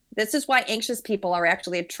cool. This is why anxious people are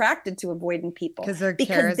actually attracted to avoidant people. Because they're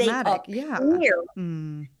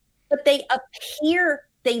charismatic. But they appear,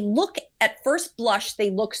 they look, at first blush,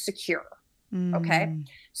 they look secure. Okay.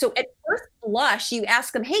 So at first blush, you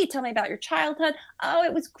ask them, hey, tell me about your childhood. Oh,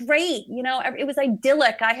 it was great. It was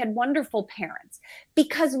idyllic. I had wonderful parents,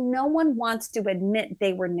 because no one wants to admit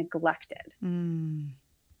they were neglected.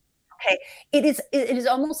 Okay. It is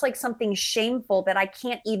almost like something shameful that I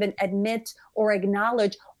can't even admit or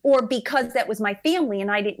acknowledge, or because that was my family and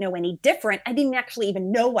I didn't know any different. I didn't actually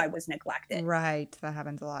even know I was neglected. Right. That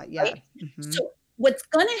happens a lot. Yeah. Right? So what's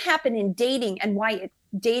going to happen in dating, and why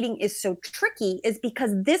dating is so tricky, is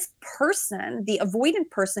because this person, the avoidant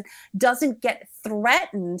person, doesn't get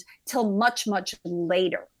threatened till much, much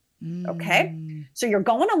later. Okay. So you're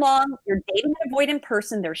going along, you're dating an avoidant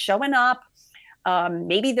person, they're showing up.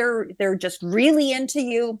 Maybe they're just really into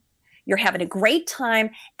you. You're having a great time.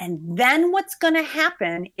 And then what's going to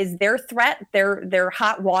happen is their threat, their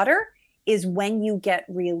hot water, is when you get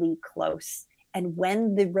really close and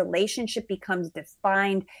when the relationship becomes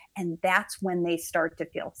defined. And that's when they start to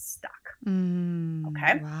feel stuck.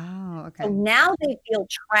 Okay. Wow. Okay. So now they feel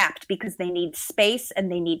trapped because they need space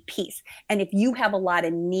and they need peace. And if you have a lot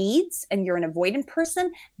of needs and you're an avoidant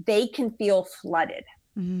person, they can feel flooded.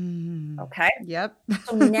 Okay. Yep.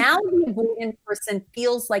 So now the avoidant person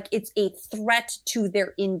feels like it's a threat to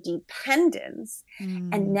their independence.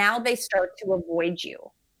 And now they start to avoid you.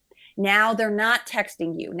 Now they're not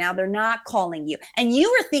texting you. Now they're not calling you. And you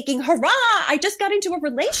are thinking, hurrah, I just got into a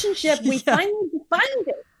relationship. We finally defined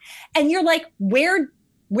it. And you're like, where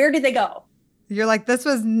did they go? You're like, this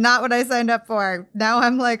was not what I signed up for. Now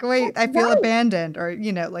I'm like, wait, I feel abandoned, or,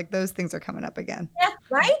 like those things are coming up again. That's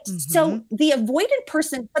right. So the avoidant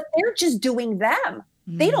person, but they're just doing them.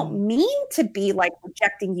 They don't mean to be like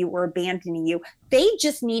rejecting you or abandoning you. They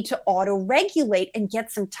just need to auto-regulate and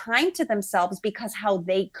get some time to themselves, because how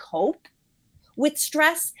they cope with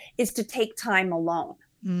stress is to take time alone.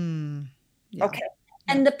 Yeah. Okay.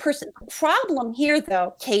 And the problem here,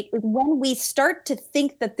 though, Kate, is when we start to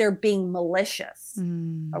think that they're being malicious.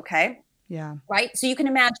 Okay. Yeah. Right. So you can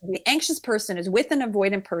imagine the anxious person is with an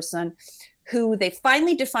avoidant person who they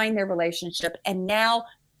finally define their relationship. And now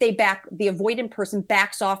the avoidant person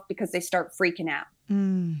backs off because they start freaking out.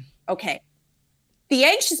 Okay. The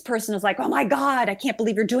anxious person is like, oh my God, I can't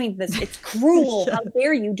believe you're doing this. It's cruel. How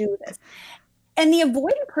dare you do this? And the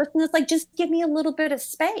avoidant person is like, just give me a little bit of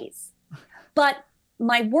space. But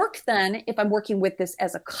my work then, if I'm working with this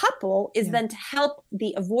as a couple, is then to help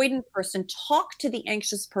the avoidant person talk to the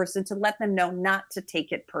anxious person to let them know not to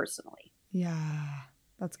take it personally. Yeah,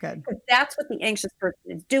 that's good. Because that's what the anxious person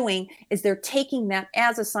is doing, is they're taking that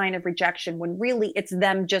as a sign of rejection when really it's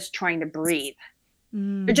them just trying to breathe.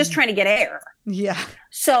 They're just trying to get air. Yeah.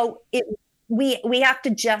 So we have to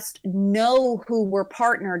just know who we're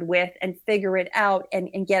partnered with and figure it out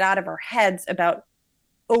and get out of our heads about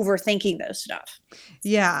overthinking those stuff.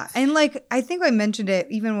 Yeah. And I think I mentioned it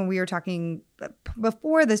even when we were talking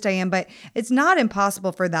before this, Diane, but it's not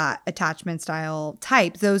impossible for that attachment style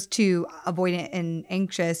type, those two, avoidant and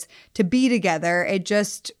anxious, to be together. It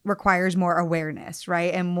just requires more awareness,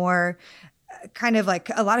 right? And more kind of like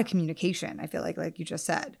a lot of communication, I feel like you just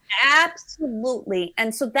said. Absolutely.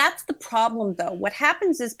 And so that's the problem, though. What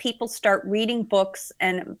happens is people start reading books,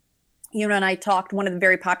 and you and I talked, one of the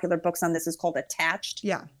very popular books on this is called Attached,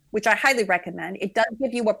 which I highly recommend. It does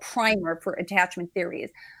give you a primer for attachment theories,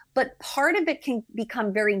 but part of it can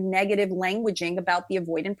become very negative languaging about the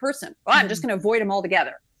avoidant person. Oh, I'm just going to avoid them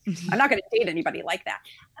altogether. I'm not going to date anybody like that.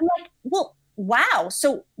 I'm like, well, wow.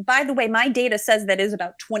 So by the way, my data says that is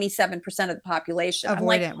about 27% of the population. Avoidant. I'm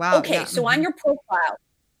like, wow. Okay, Yeah. So on your profile,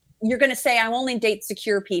 you're going to say, I only date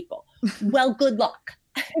secure people. Well, good luck.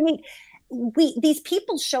 I mean, these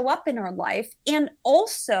people show up in our life. And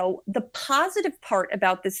also the positive part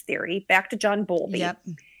about this theory, back to John Bowlby,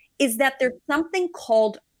 is that there's something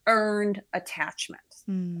called earned attachment.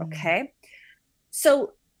 Okay.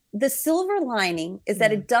 So the silver lining is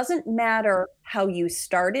that it doesn't matter how you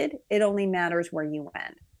started. It only matters where you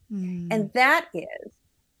end. And that is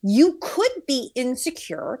You could be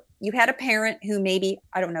insecure. You had a parent who maybe,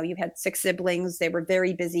 I don't know, you had 6 siblings. They were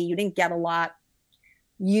very busy. You didn't get a lot.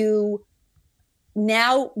 You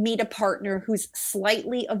now meet a partner who's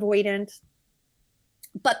slightly avoidant,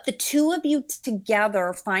 but the two of you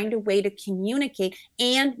together find a way to communicate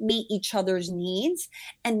and meet each other's needs.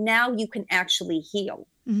 And now you can actually heal.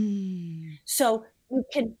 So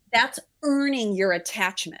that's earning your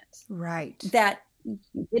attachment. Right. That you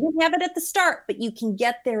didn't have it at the start, but you can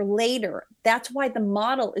get there later. That's why the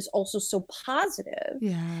model is also so positive.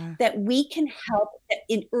 Yeah. That we can help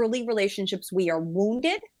in early relationships. We are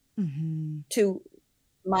wounded to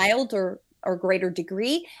mild or greater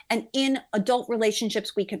degree. And in adult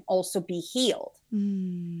relationships, we can also be healed.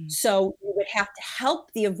 So you would have to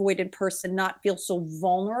help the avoided person not feel so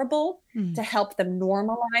vulnerable, to help them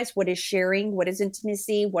normalize what is sharing, what is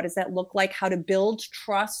intimacy, what does that look like, how to build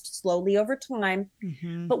trust slowly over time.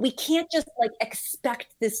 But we can't just like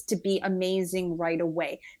expect this to be amazing right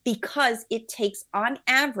away, because it takes on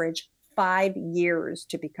average 5 years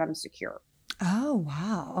to become secure. Oh,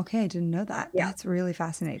 wow. Okay. I didn't know that. Yeah. That's really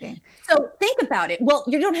fascinating. So think about it. Well,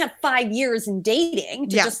 you don't have 5 years in dating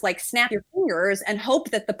to just like snap your fingers and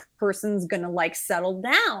hope that the person's going to like settle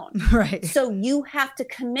down. Right. So you have to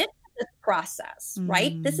commit to this process,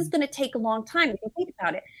 right? This is going to take a long time. If you think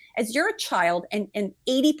about it, as you're a child and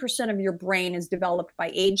 80% of your brain is developed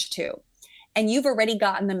by age 2, and you've already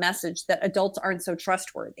gotten the message that adults aren't so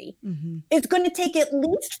trustworthy, it's going to take at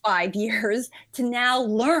least 5 years to now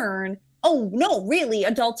learn, oh, no, really,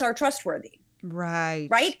 adults are trustworthy. Right.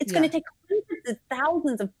 Right? It's going to take hundreds of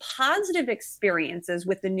thousands of positive experiences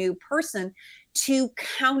with the new person to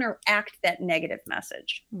counteract that negative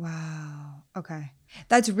message. Wow. Okay.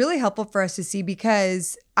 That's really helpful for us to see,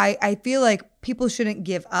 because I feel like people shouldn't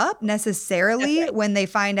give up necessarily when they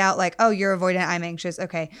find out like, oh, you're avoidant, I'm anxious.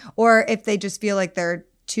 Okay. Or if they just feel like they're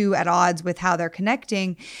too at odds with how they're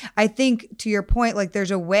connecting. I think to your point, like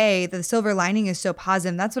there's a way that the silver lining is so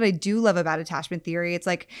positive. And that's what I do love about attachment theory. It's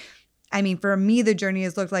like, I mean, for me, the journey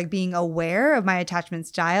has looked like being aware of my attachment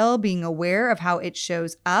style, being aware of how it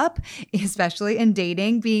shows up, especially in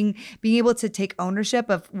dating, being able to take ownership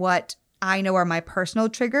of what I know are my personal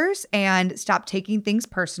triggers and stop taking things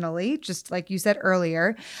personally, just like you said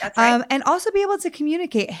earlier. That's right. And also be able to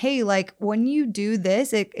communicate, hey, like when you do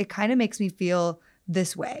this, it kind of makes me feel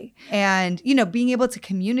this way. And, being able to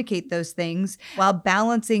communicate those things while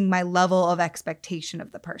balancing my level of expectation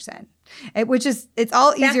of the person, it's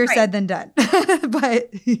all easier said than done. But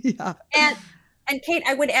yeah. And Kate,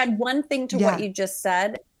 I would add one thing to what you just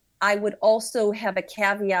said. I would also have a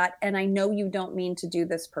caveat, and I know you don't mean to do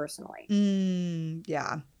this personally.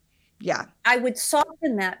 Yeah. I would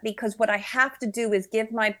soften that, because what I have to do is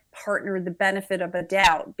give my partner the benefit of a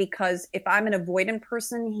doubt, because if I'm an avoidant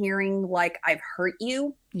person hearing like I've hurt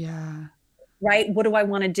you, right? What do I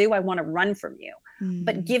want to do? I want to run from you.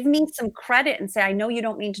 But give me some credit and say, I know you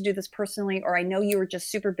don't mean to do this personally, or I know you were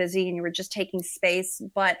just super busy and you were just taking space,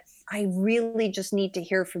 but I really just need to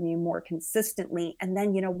hear from you more consistently. And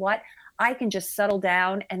then you know what? I can just settle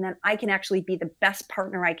down, and then I can actually be the best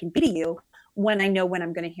partner I can be to you when I know when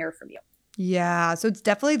I'm going to hear from you. Yeah. So it's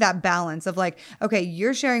definitely that balance of like, okay,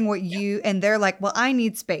 you're sharing what and they're like, well, I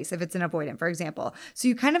need space if it's an avoidant, for example. So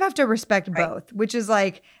you kind of have to respect both, which is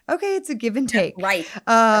like, okay, it's a give and take. Right.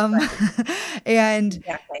 And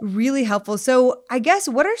really helpful. So I guess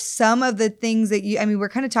what are some of the things that we're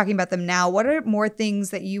kind of talking about them now. What are more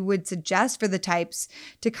things that you would suggest for the types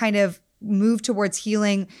to kind of move towards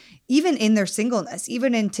healing, even in their singleness,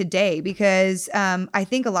 even in today? Because I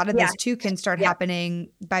think a lot of this too can start happening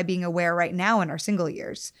by being aware right now in our single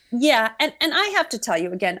years. Yeah. And I have to tell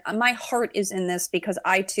you again, my heart is in this, because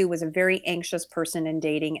I too was a very anxious person in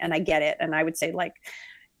dating, and I get it. And I would say like,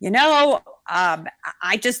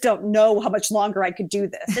 I just don't know how much longer I could do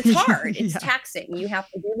this. It's hard. It's taxing. You have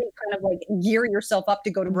to really kind of like gear yourself up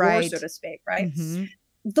to go to war, so to speak. Right.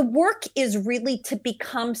 The work is really to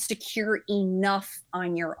become secure enough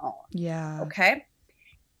on your own. Yeah. Okay.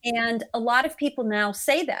 And a lot of people now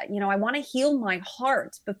say that, I want to heal my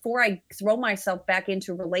heart before I throw myself back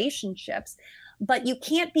into relationships, but you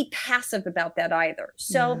can't be passive about that either.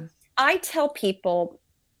 So I tell people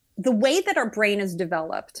the way that our brain is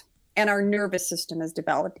developed and our nervous system is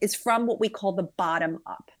developed is from what we call the bottom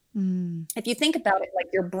up. If you think about it, like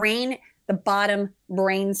your brain, the bottom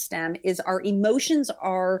brain stem is our emotions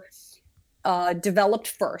are developed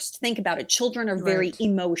first. Think about it. Children are very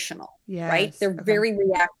emotional, right? They're very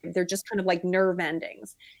reactive. They're just kind of like nerve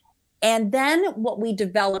endings. And then what we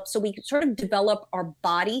develop, so we sort of develop our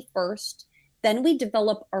body first, Then we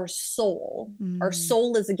develop our soul. Our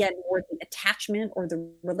soul is, again, more the attachment or the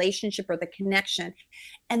relationship or the connection.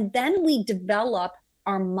 And then we develop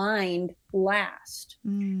our mind last.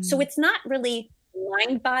 So it's not really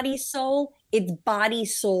mind, body, soul. It's body,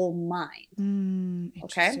 soul, mind.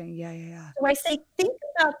 Okay. Yeah. So I say, think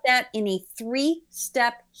about that in a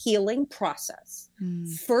 3-step healing process.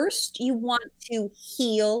 First, you want to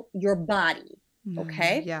heal your body.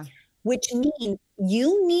 Okay. Yeah. Which means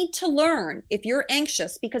you need to learn, if you're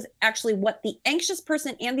anxious, because actually what the anxious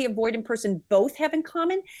person and the avoidant person both have in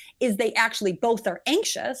common is they actually both are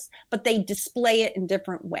anxious, but they display it in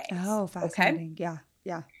different ways. Oh, fascinating. Okay?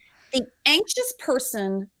 Yeah. The anxious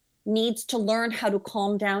person needs to learn how to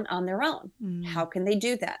calm down on their own. How can they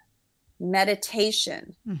do that?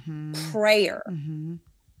 Meditation, prayer,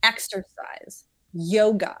 exercise,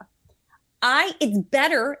 yoga. It's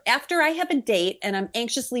better after I have a date and I'm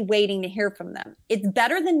anxiously waiting to hear from them. It's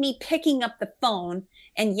better than me picking up the phone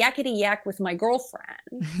and yakety yak with my girlfriend.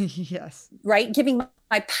 Yes. Right? Giving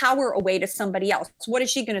my power away to somebody else. What is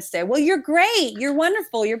she going to say? Well, you're great. You're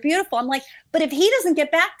wonderful. You're beautiful. I'm like, but if he doesn't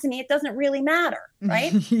get back to me, it doesn't really matter.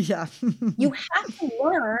 Right? Yeah. You have to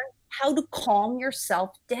learn how to calm yourself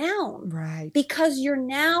down. Right. Because you're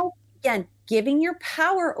now, again, giving your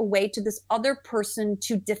power away to this other person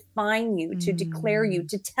to define you, to declare you,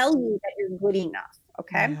 to tell you that you're good enough.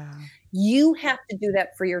 Okay. Yeah. You have to do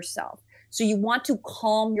that for yourself. So you want to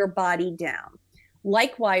calm your body down.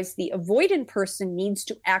 Likewise, the avoidant person needs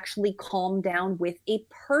to actually calm down with a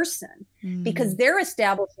person because they're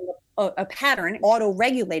establishing a pattern,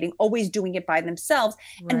 auto-regulating, always doing it by themselves.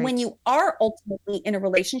 Right. And when you are ultimately in a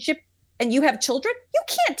relationship and you have children, you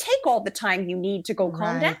can't take all the time you need to go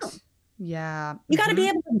calm down. Yeah. You got to be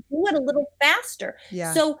able to do it a little faster.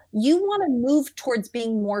 Yeah. So you want to move towards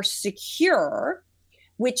being more secure,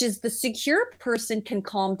 which is the secure person can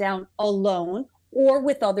calm down alone or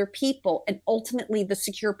with other people. And ultimately, the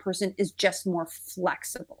secure person is just more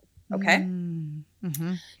flexible. Okay.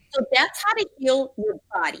 So that's how to heal your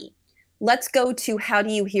body. Let's go to how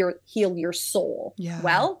do you heal your soul? Yeah.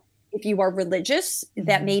 Well, if you are religious,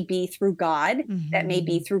 that may be through God, that may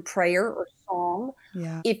be through prayer or song.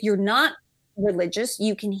 Yeah. If you're not religious,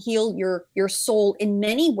 you can heal your soul in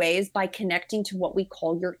many ways by connecting to what we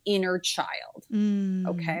call your inner child.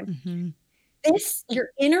 Okay. Your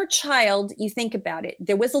inner child, you think about it,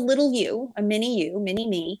 there was a little you, a mini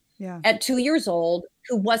me, at 2 years old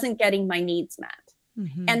who wasn't getting my needs met.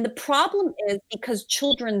 And the problem is because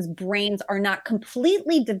children's brains are not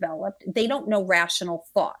completely developed, they don't know rational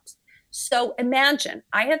thought. So imagine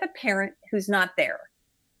I have a parent who's not there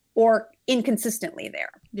or inconsistently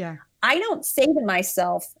there. Yeah. I don't say to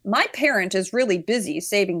myself, my parent is really busy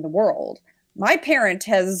saving the world. My parent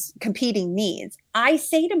has competing needs. I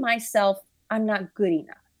say to myself, I'm not good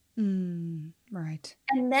enough. Right.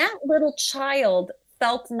 And that little child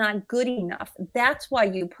felt not good enough. That's why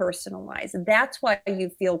you personalize. That's why you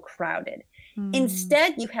feel crowded.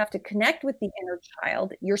 Instead, you have to connect with the inner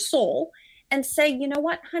child, your soul, and say, you know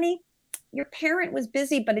what, honey? Your parent was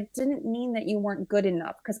busy, but it didn't mean that you weren't good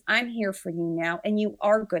enough because I'm here for you now and you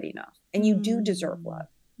are good enough and you do deserve love.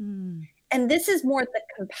 And this is more the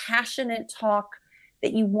compassionate talk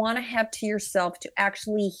that you want to have to yourself to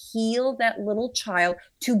actually heal that little child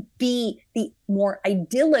to be the more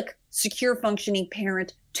idyllic, secure functioning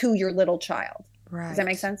parent to your little child. Right. Does that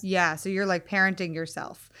make sense? Yeah. So you're like parenting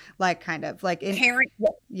yourself, like kind of like in parent.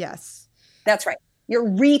 Yes. That's right. You're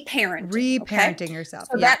reparenting yourself.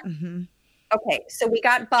 So yeah. Okay, so we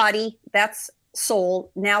got body, that's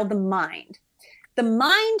soul, now the mind. The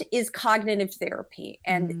mind is cognitive therapy.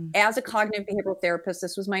 And as a cognitive behavioral therapist,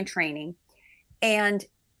 this was my training. And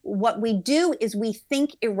what we do is we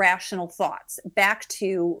think irrational thoughts back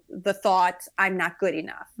to the thought, I'm not good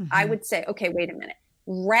enough. I would say, okay, wait a minute.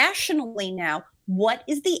 Rationally now, what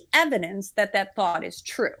is the evidence that that thought is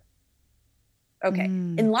true? Okay,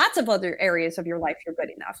 in lots of other areas of your life, you're good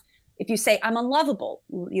enough. If you say, I'm unlovable,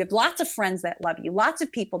 you have lots of friends that love you, lots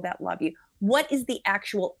of people that love you. What is the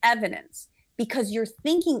actual evidence? Because you're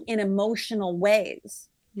thinking in emotional ways.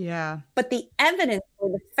 Yeah. But the evidence or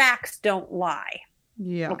the facts don't lie.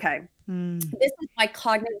 Yeah. Okay. This is my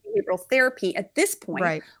cognitive behavioral therapy at this point.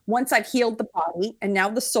 Right. Once I've healed the body and now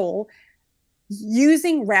the soul,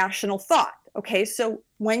 using rational thought. Okay. So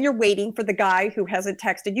when you're waiting for the guy who hasn't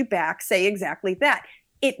texted you back, say exactly that.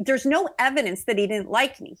 There's no evidence that he didn't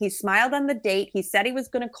like me. He smiled on the date. He said he was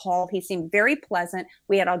going to call. He seemed very pleasant.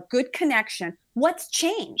 We had a good connection. What's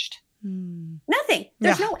changed? Nothing.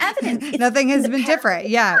 There's no evidence. Nothing has been different.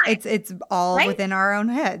 Yeah. It's all within our own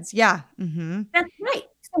heads. Yeah. That's right.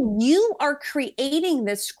 So you are creating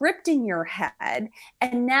this script in your head,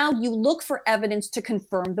 and now you look for evidence to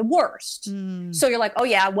confirm the worst. So you're like, oh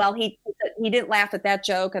yeah, well, he didn't laugh at that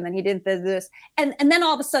joke, and then he did this. And then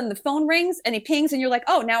all of a sudden the phone rings and it pings and you're like,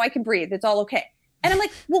 oh, now I can breathe. It's all okay. And I'm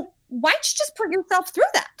like, well, why'd you just put yourself through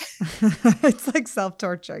that? It's like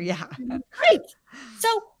self-torture. Yeah. Right. So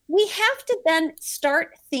we have to then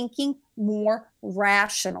start thinking more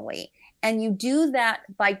rationally. And you do that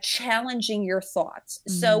by challenging your thoughts.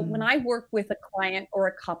 So when I work with a client or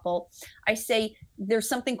a couple, I say there's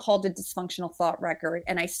something called a dysfunctional thought record.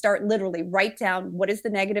 And I start literally write down, what is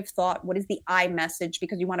the negative thought? What is the I message?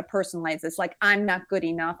 Because you want to personalize this, like, I'm not good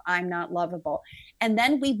enough. I'm not lovable. And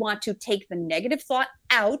then we want to take the negative thought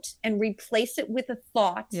out and replace it with a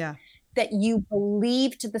thought that you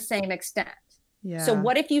believe to the same extent. Yeah. So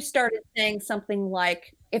what if you started saying something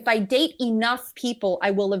like, if I date enough people, I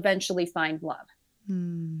will eventually find love.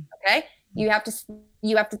 Okay. You have to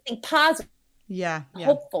think positive,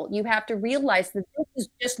 hopeful. You have to realize that this is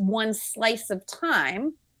just one slice of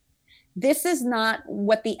time. This is not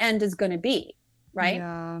what the end is going to be. Right.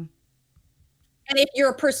 Yeah. And if you're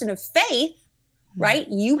a person of faith, right,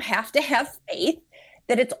 you have to have faith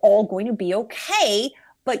that it's all going to be okay.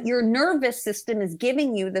 But your nervous system is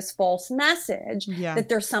giving you this false message that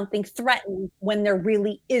there's something threatening when there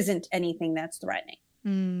really isn't anything that's threatening.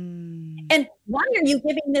 And why are you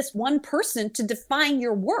giving this one person to define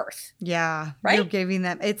your worth? Yeah. Right. You're giving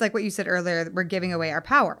them, it's like what you said earlier, we're giving away our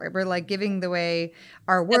power. We're like giving away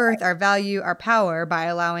our worth, our value, our power by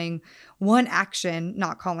allowing one action,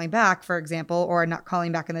 not calling back, for example, or not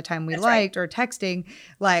calling back in the time we liked, or texting,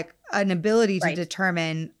 like an ability to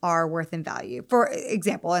determine our worth and value. For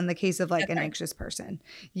example, in the case of like an anxious person.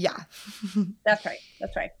 Yeah. That's right.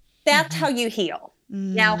 That's right. That's how you heal.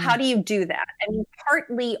 Now, how do you do that? I mean,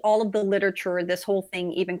 partly all of the literature, this whole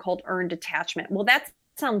thing even called earned attachment. Well, that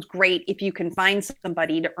sounds great if you can find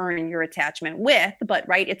somebody to earn your attachment with, but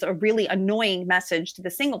it's a really annoying message to the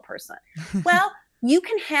single person. Well, you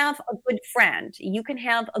can have a good friend. You can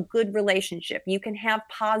have a good relationship. You can have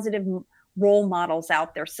positive role models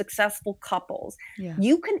out there, successful couples. Yeah.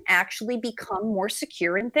 You can actually become more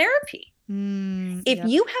secure in therapy. If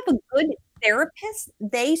you have a good therapist,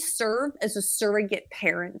 they serve as a surrogate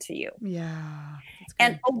parent to you. Yeah.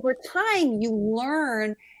 And over time, you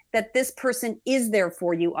learn that this person is there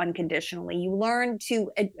for you unconditionally. You learn to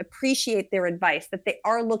appreciate their advice, that they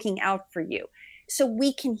are looking out for you. So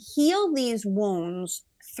we can heal these wounds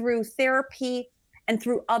through therapy and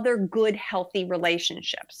through other good, healthy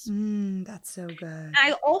relationships. That's so good.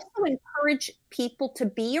 I also encourage people to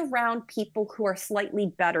be around people who are slightly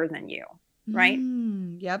better than you, right?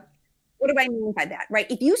 Yep. What do I mean by that, right?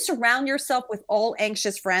 If you surround yourself with all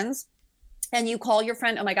anxious friends and you call your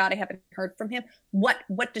friend, oh my God, I haven't heard from him. What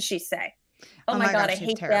does she say? Oh my God, I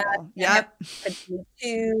hate terrible. That. Yep.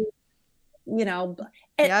 Too,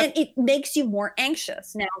 and it makes you more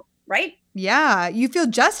anxious now, right? Yeah. You feel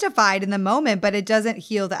justified in the moment, but it doesn't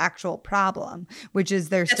heal the actual problem, which is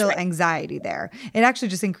there's still anxiety there. It actually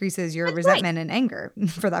just increases your resentment and anger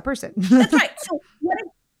for that person. That's right. So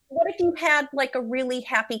what if you had like a really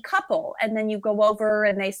happy couple and then you go over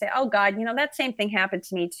and they say, oh God, that same thing happened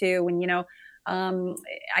to me too. And,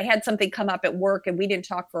 I had something come up at work and we didn't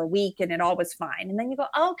talk for a week and it all was fine. And then you go,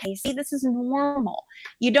 oh, okay, see, this is normal.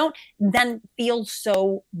 You don't then feel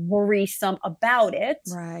so worrisome about it,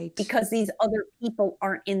 right? Because these other people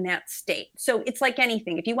aren't in that state. So it's like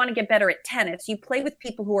anything. If you want to get better at tennis, you play with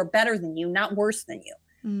people who are better than you, not worse than you.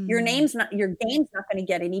 Your game's not going to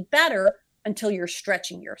get any better until you're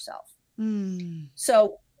stretching yourself.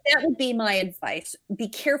 So that would be my advice. Be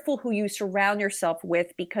careful who you surround yourself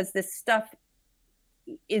with, because this stuff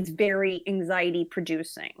is very anxiety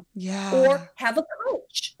producing. Yeah. Or have a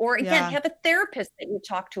coach, or again, have a therapist that you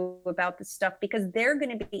talk to about this stuff, because they're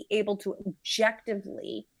going to be able to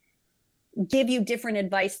objectively give you different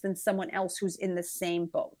advice than someone else who's in the same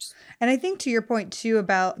boat. And I think to your point too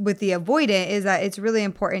about with the avoidant is that it's really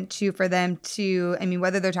important too for them to, I mean,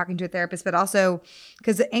 whether they're talking to a therapist, but also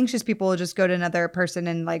because anxious people will just go to another person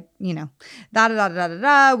and like, we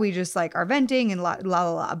just like are venting and la la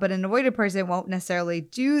la. But an avoidant person won't necessarily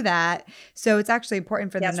do that. So it's actually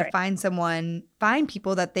important for them to find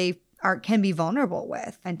people that they can be vulnerable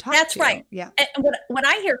with and talk to. That's right. Yeah. And what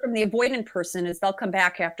I hear from the avoidant person is they'll come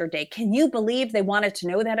back after a day. Can you believe they wanted to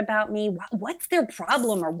know that about me? What's their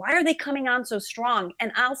problem? Or why are they coming on so strong?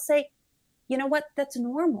 And I'll say, you know what? That's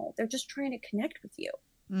normal. They're just trying to connect with you.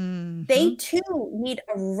 They too need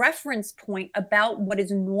a reference point about what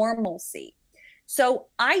is normalcy. So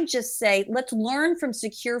I just say, let's learn from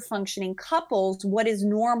secure functioning couples what is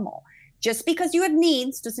normal. Just because you have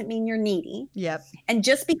needs doesn't mean you're needy. Yep. And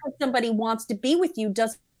just because somebody wants to be with you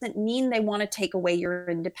doesn't mean they want to take away your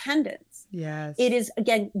independence. Yes. It is,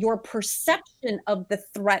 again, your perception of the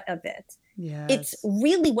threat of it. Yes. It's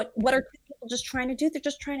really what are people just trying to do? They're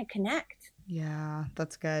just trying to connect. Yeah,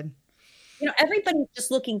 that's good. Everybody's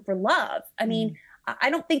just looking for love. I mean, I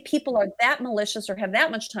don't think people are that malicious or have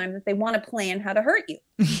that much time that they want to plan how to hurt you.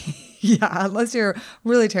 Yeah, unless you're a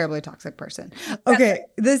really terribly toxic person. Okay, right.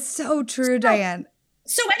 That's so true, Diane.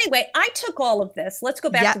 So anyway, I took all of this. Let's go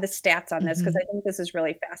back to the stats on this because I think this is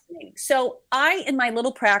really fascinating. So in my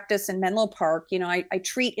little practice in Menlo Park, I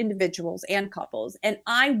treat individuals and couples, and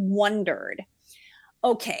I wondered,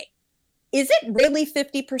 okay, is it really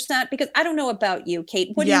 50%? Because I don't know about you,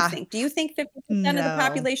 Kate. What do you think? Do you think 50% of the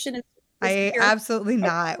population is absolutely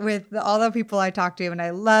not. With all the people I talk to, and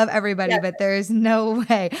I love everybody, but there's no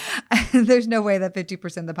way. There's no way that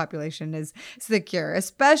 50% of the population is secure,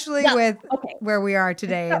 especially with where we are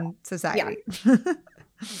today in society. Yeah.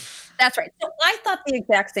 That's right. So I thought the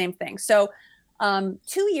exact same thing. So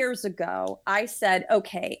 2 years ago, I said,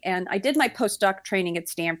 okay, and I did my postdoc training at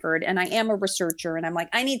Stanford, and I am a researcher, and I'm like,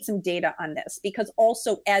 I need some data on this because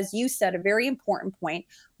also, as you said, a very important point,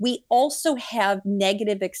 we also have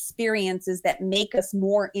negative experiences that make us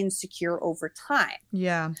more insecure over time.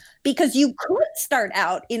 Yeah. Because you could start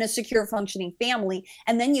out in a secure functioning family,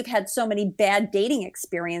 and then you've had so many bad dating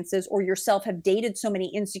experiences or yourself have dated so many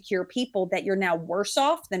insecure people that you're now worse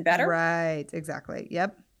off than better. Right. Exactly.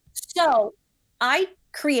 Yep. So I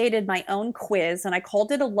created my own quiz and I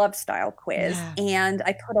called it a love style quiz. Yeah. And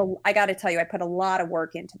I got to tell you, I put a lot of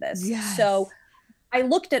work into this. Yes. So I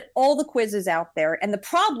looked at all the quizzes out there, and the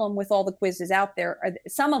problem with all the quizzes out there are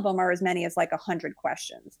some of them are as many as like 100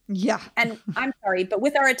 questions. Yeah. And I'm sorry, but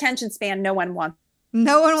with our attention span, no one wants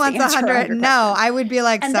 100. No, I would be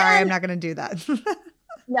like, sorry, I'm not going to do that.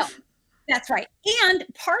 No. That's right. And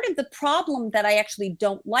part of the problem that I actually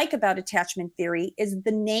don't like about attachment theory is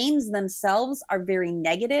the names themselves are very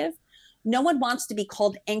negative. No one wants to be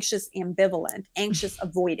called anxious ambivalent, anxious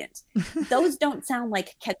avoidant. Those don't sound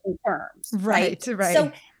like catchy terms. Right.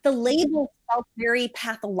 So the label felt very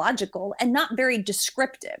pathological and not very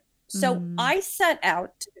descriptive. So I set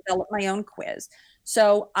out to develop my own quiz.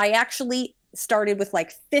 So I actually started with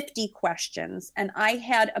like 50 questions, and I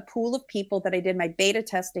had a pool of people that I did my beta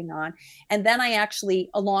testing on. And then I actually,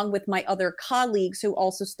 along with my other colleagues who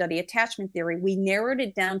also study attachment theory, we narrowed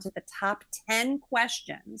it down to the top 10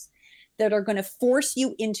 questions that are going to force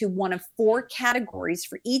you into one of 4 categories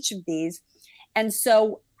for each of these. And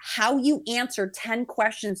so how you answer 10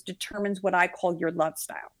 questions determines what I call your love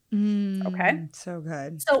style. Okay. So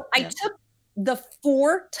good. So I took the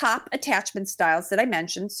 4 top attachment styles that I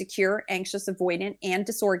mentioned: secure, anxious, avoidant, and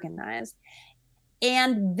disorganized.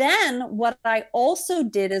 And then what I also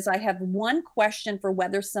did is I have one question for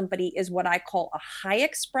whether somebody is what I call a high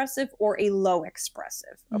expressive or a low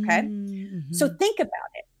expressive. Okay. So think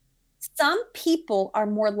about it. Some people are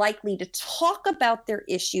more likely to talk about their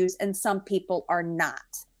issues and some people are not.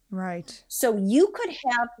 Right. So you could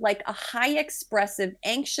have like a high expressive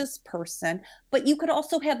anxious person, but you could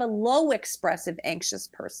also have a low expressive anxious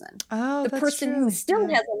person. Oh, the person who still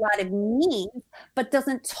has a lot of needs, but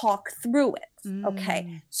doesn't talk through it.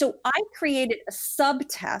 Okay. So I created a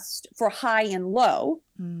subtest for high and low.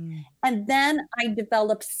 And then I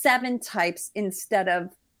developed 7 types instead of,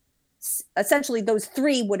 essentially those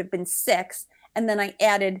 3 would have been 6. And then I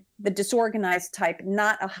added the disorganized type,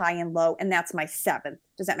 not a high and low, and that's my 7th.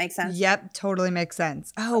 Does that make sense? Yep, totally makes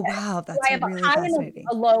sense. Oh, wow. That's so I have really a high fascinating.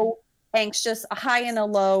 And a low anxious, a high and a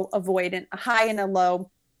low avoidant, a high and a low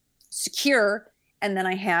secure, and then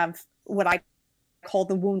I have what I call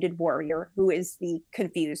the wounded warrior, who is the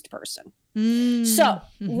confused person. So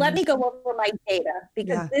let me go over my data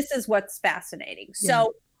because this is what's fascinating.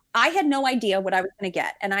 So I had no idea what I was going to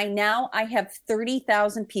get. And I have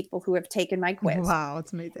 30,000 people who have taken my quiz. Wow,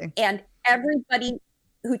 it's amazing. And everybody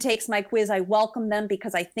who takes my quiz, I welcome them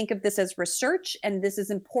because I think of this as research, and this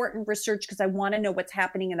is important research because I want to know what's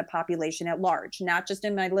happening in the population at large, not just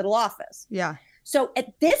in my little office. Yeah. So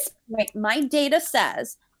at this point, my data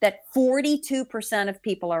says that 42% of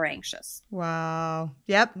people are anxious. Wow.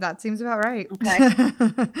 Yep, that seems about right. Okay.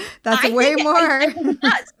 That's way more. I think it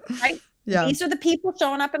does, right? Yeah. These are the people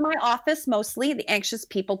showing up in my office, mostly the anxious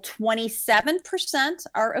people. 27%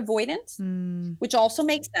 are avoidant, which also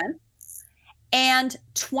makes sense. And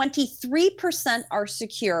 23% are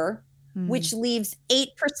secure, which leaves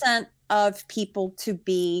 8% of people to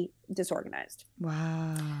be disorganized.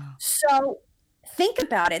 Wow. So think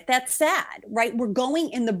about it. That's sad, right? We're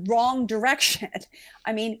going in the wrong direction.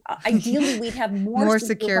 I mean, ideally, we'd have more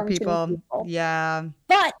secure people. Yeah.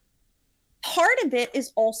 But part of it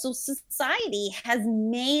is also society has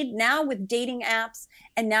made, now with dating apps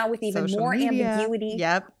and now with even Social more media. ambiguity.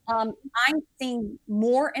 Yep. I'm seeing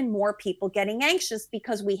more and more people getting anxious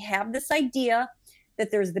because we have this idea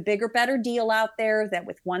that there's the bigger, better deal out there, that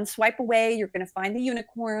with one swipe away, you're going to find the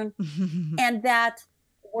unicorn, and that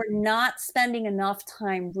we're not spending enough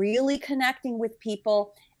time really connecting with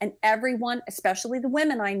people. And everyone, especially the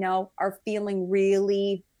women I know, are feeling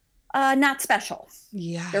really not special.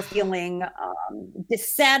 Yeah. They're feeling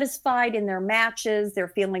dissatisfied in their matches. They're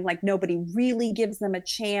feeling like nobody really gives them a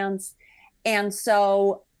chance. And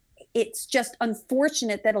so it's just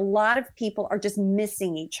unfortunate that a lot of people are just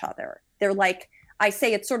missing each other. They're like, I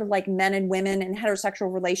say it's sort of like men and women in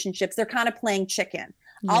heterosexual relationships. They're kind of playing chicken.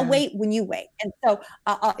 Yeah. I'll wait when you wait. And so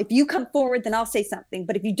if you come forward, then I'll say something.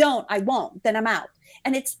 But if you don't, I won't. Then I'm out.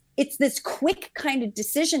 And it's this quick kind of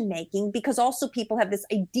decision making, because also people have this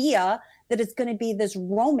idea that it's going to be this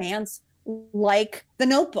romance like The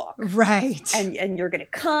Notebook. Right. And you're going to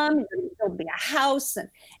come, you're going to build me a house,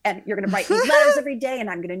 and you're going to write me letters every day, and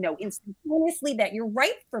I'm going to know instantaneously that you're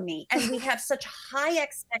right for me. And we have such high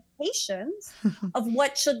expectations of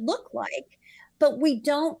what should look like, but we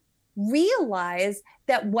don't realize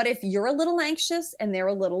that what if you're a little anxious and they're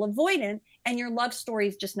a little avoidant, and your love story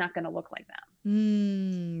is just not going to look like that.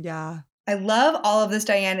 Yeah. I love all of this,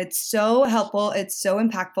 Diane. It's so helpful. It's so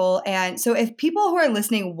impactful. And so if people who are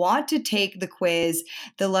listening want to take the quiz,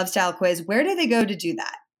 the Love Style quiz, where do they go to do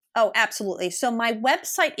that? Oh, absolutely. So my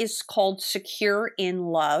website is called Secure in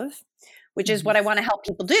Love, which is what I want to help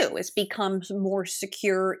people do, is become more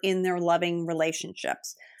secure in their loving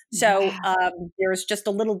relationships. So there's just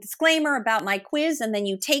a little disclaimer about my quiz, and then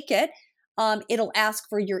you take it. It'll ask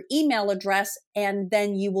for your email address, and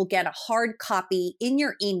then you will get a hard copy in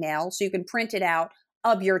your email so you can print it out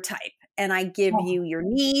of your type. And I give you your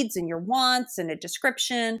needs and your wants and a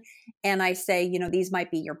description. And I say, these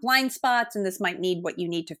might be your blind spots, and this might need what you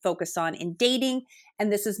need to focus on in dating.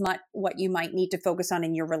 And this is what you might need to focus on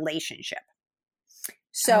in your relationship.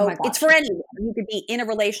 So it's for anyone. You could be in a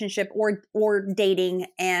relationship or dating.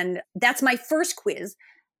 And that's my first quiz.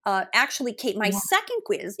 Actually, Kate, my second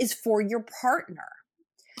quiz is for your partner.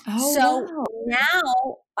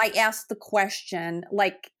 Now I ask the question,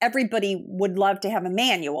 like, everybody would love to have a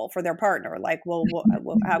manual for their partner. Like, well,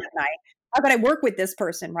 how can I work with this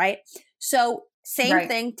person, right? So same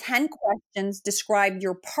thing, 10 questions, describe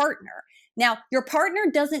your partner. Now, your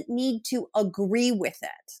partner doesn't need to agree with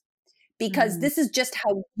it, because this is just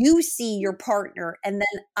how you see your partner. And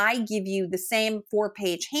then I give you the same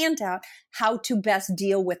 4-page handout, how to best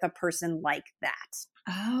deal with a person like that.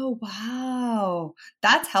 Oh, wow.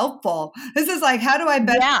 That's helpful. This is like, how do I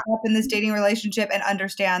best show up in this dating relationship and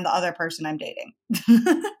understand the other person I'm dating?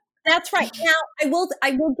 That's right. Now,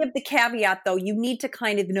 I will give the caveat, though. You need to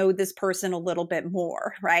kind of know this person a little bit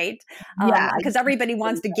more, right? Because everybody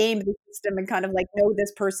wants to game the system and kind of like know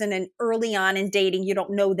this person. And early on in dating, you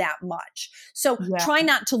don't know that much. So try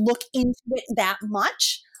not to look into it that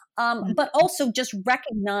much, but also just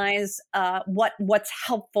recognize what's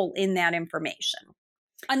helpful in that information.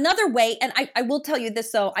 Another way, and I will tell you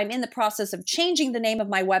this, though, I'm in the process of changing the name of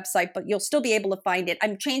my website, but you'll still be able to find it.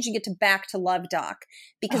 I'm changing it to Back to Love Doc,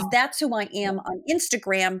 because that's who I am on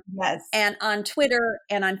Instagram and on Twitter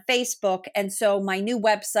and on Facebook. And so my new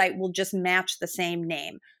website will just match the same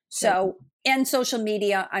name. So in social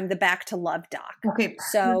media, I'm the Back to Love Doc. Okay.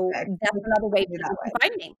 So that's another way to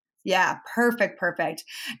find me. Yeah, perfect.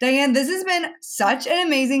 Diane, this has been such an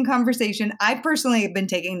amazing conversation. I personally have been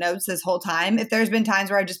taking notes this whole time. If there's been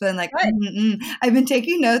times where I've just been like, I've been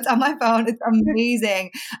taking notes on my phone. It's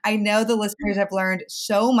amazing. I know the listeners have learned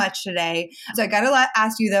so much today. So I got to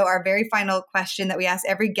ask you, though, our very final question that we ask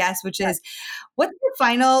every guest, which is, what's your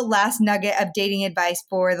final last nugget of dating advice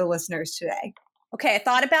for the listeners today? Okay, I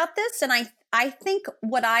thought about this, and I think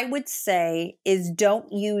what I would say is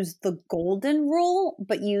don't use the golden rule,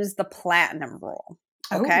 but use the platinum rule.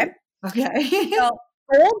 Okay? Okay. So,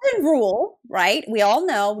 golden rule, right? We all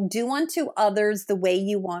know, do unto others the way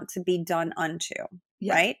you want to be done unto,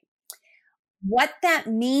 right? What that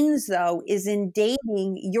means, though, is in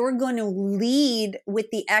dating, you're going to lead with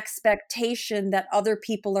the expectation that other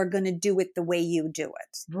people are going to do it the way you do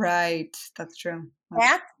it. Right. That's true.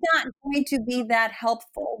 That's not going to be that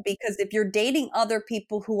helpful, because if you're dating other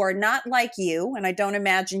people who are not like you, and I don't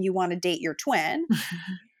imagine you want to date your twin,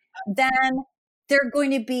 then they're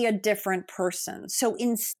going to be a different person. So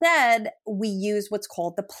instead, we use what's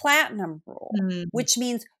called the platinum rule, which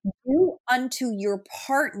means do unto your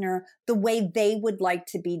partner the way they would like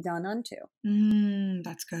to be done unto.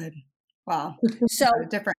 That's good. Wow. So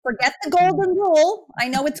Different. forget the golden rule. I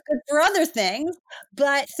know it's good for other things,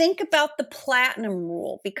 but think about the platinum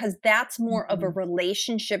rule, because that's more of a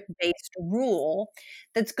relationship-based rule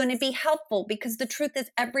that's going to be helpful, because the truth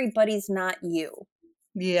is everybody's not you.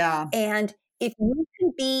 Yeah. And if you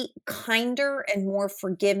can be kinder and more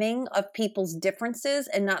forgiving of people's differences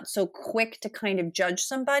and not so quick to kind of judge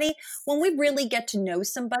somebody, when we really get to know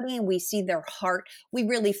somebody and we see their heart, we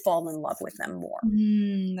really fall in love with them more.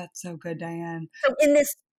 That's so good, Diane. So in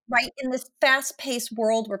this fast-paced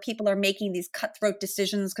world where people are making these cutthroat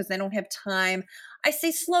decisions because they don't have time, I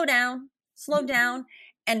say slow down,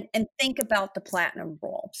 and think about the platinum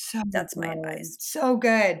rule. So That's my good. advice. So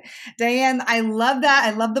good. Diane, I love that.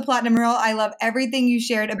 I love the platinum rule. I love everything you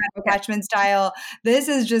shared about attachment style. This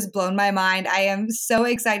has just blown my mind. I am so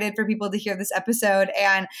excited for people to hear this episode.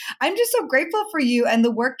 And I'm just so grateful for you and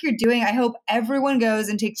the work you're doing. I hope everyone goes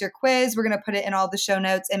and takes your quiz. We're going to put it in all the show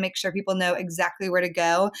notes and make sure people know exactly where to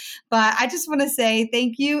go. But I just want to say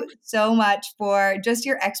thank you so much for just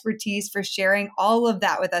your expertise, for sharing all of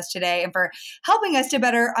that with us today, and for helping us to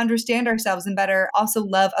better understand ourselves and better also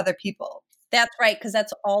love other people. That's right, because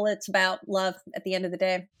that's all it's about, love at the end of the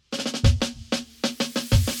day.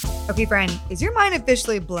 Okay, friend, is your mind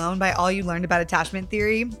officially blown by all you learned about attachment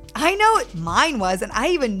theory? I know mine was, and I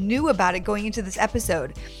even knew about it going into this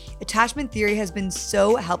episode. Attachment theory has been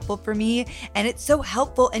so helpful for me, and it's so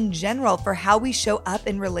helpful in general for how we show up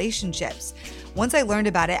in relationships. Once I learned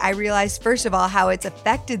about it, I realized, first of all, how it's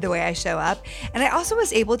affected the way I show up, and I also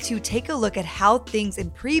was able to take a look at how things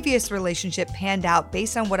in previous relationship panned out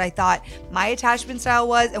based on what I thought my attachment style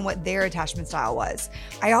was and what their attachment style was.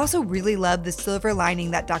 I also really love the silver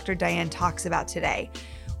lining that Dr. Diane talks about today.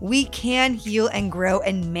 We can heal and grow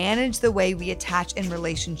and manage the way we attach in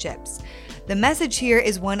relationships. The message here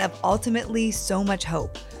is one of ultimately so much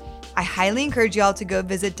hope. I highly encourage y'all to go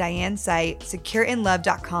visit Diane's site,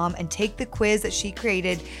 secureinlove.com, and take the quiz that she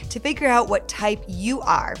created to figure out what type you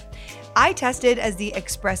are. I tested as the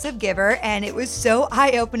expressive giver, and it was so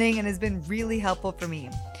eye-opening and has been really helpful for me.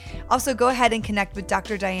 Also, go ahead and connect with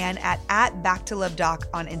Dr. Diane at @BackToLoveDoc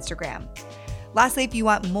on Instagram. Lastly, if you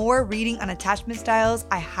want more reading on attachment styles,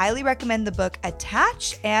 I highly recommend the book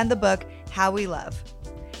Attach and the book How We Love.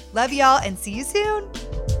 Love y'all, and see you soon.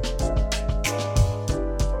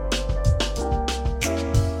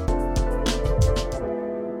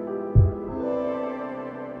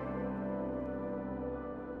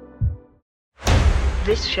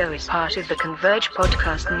 This show is part of the Converge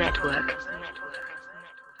Podcast Network.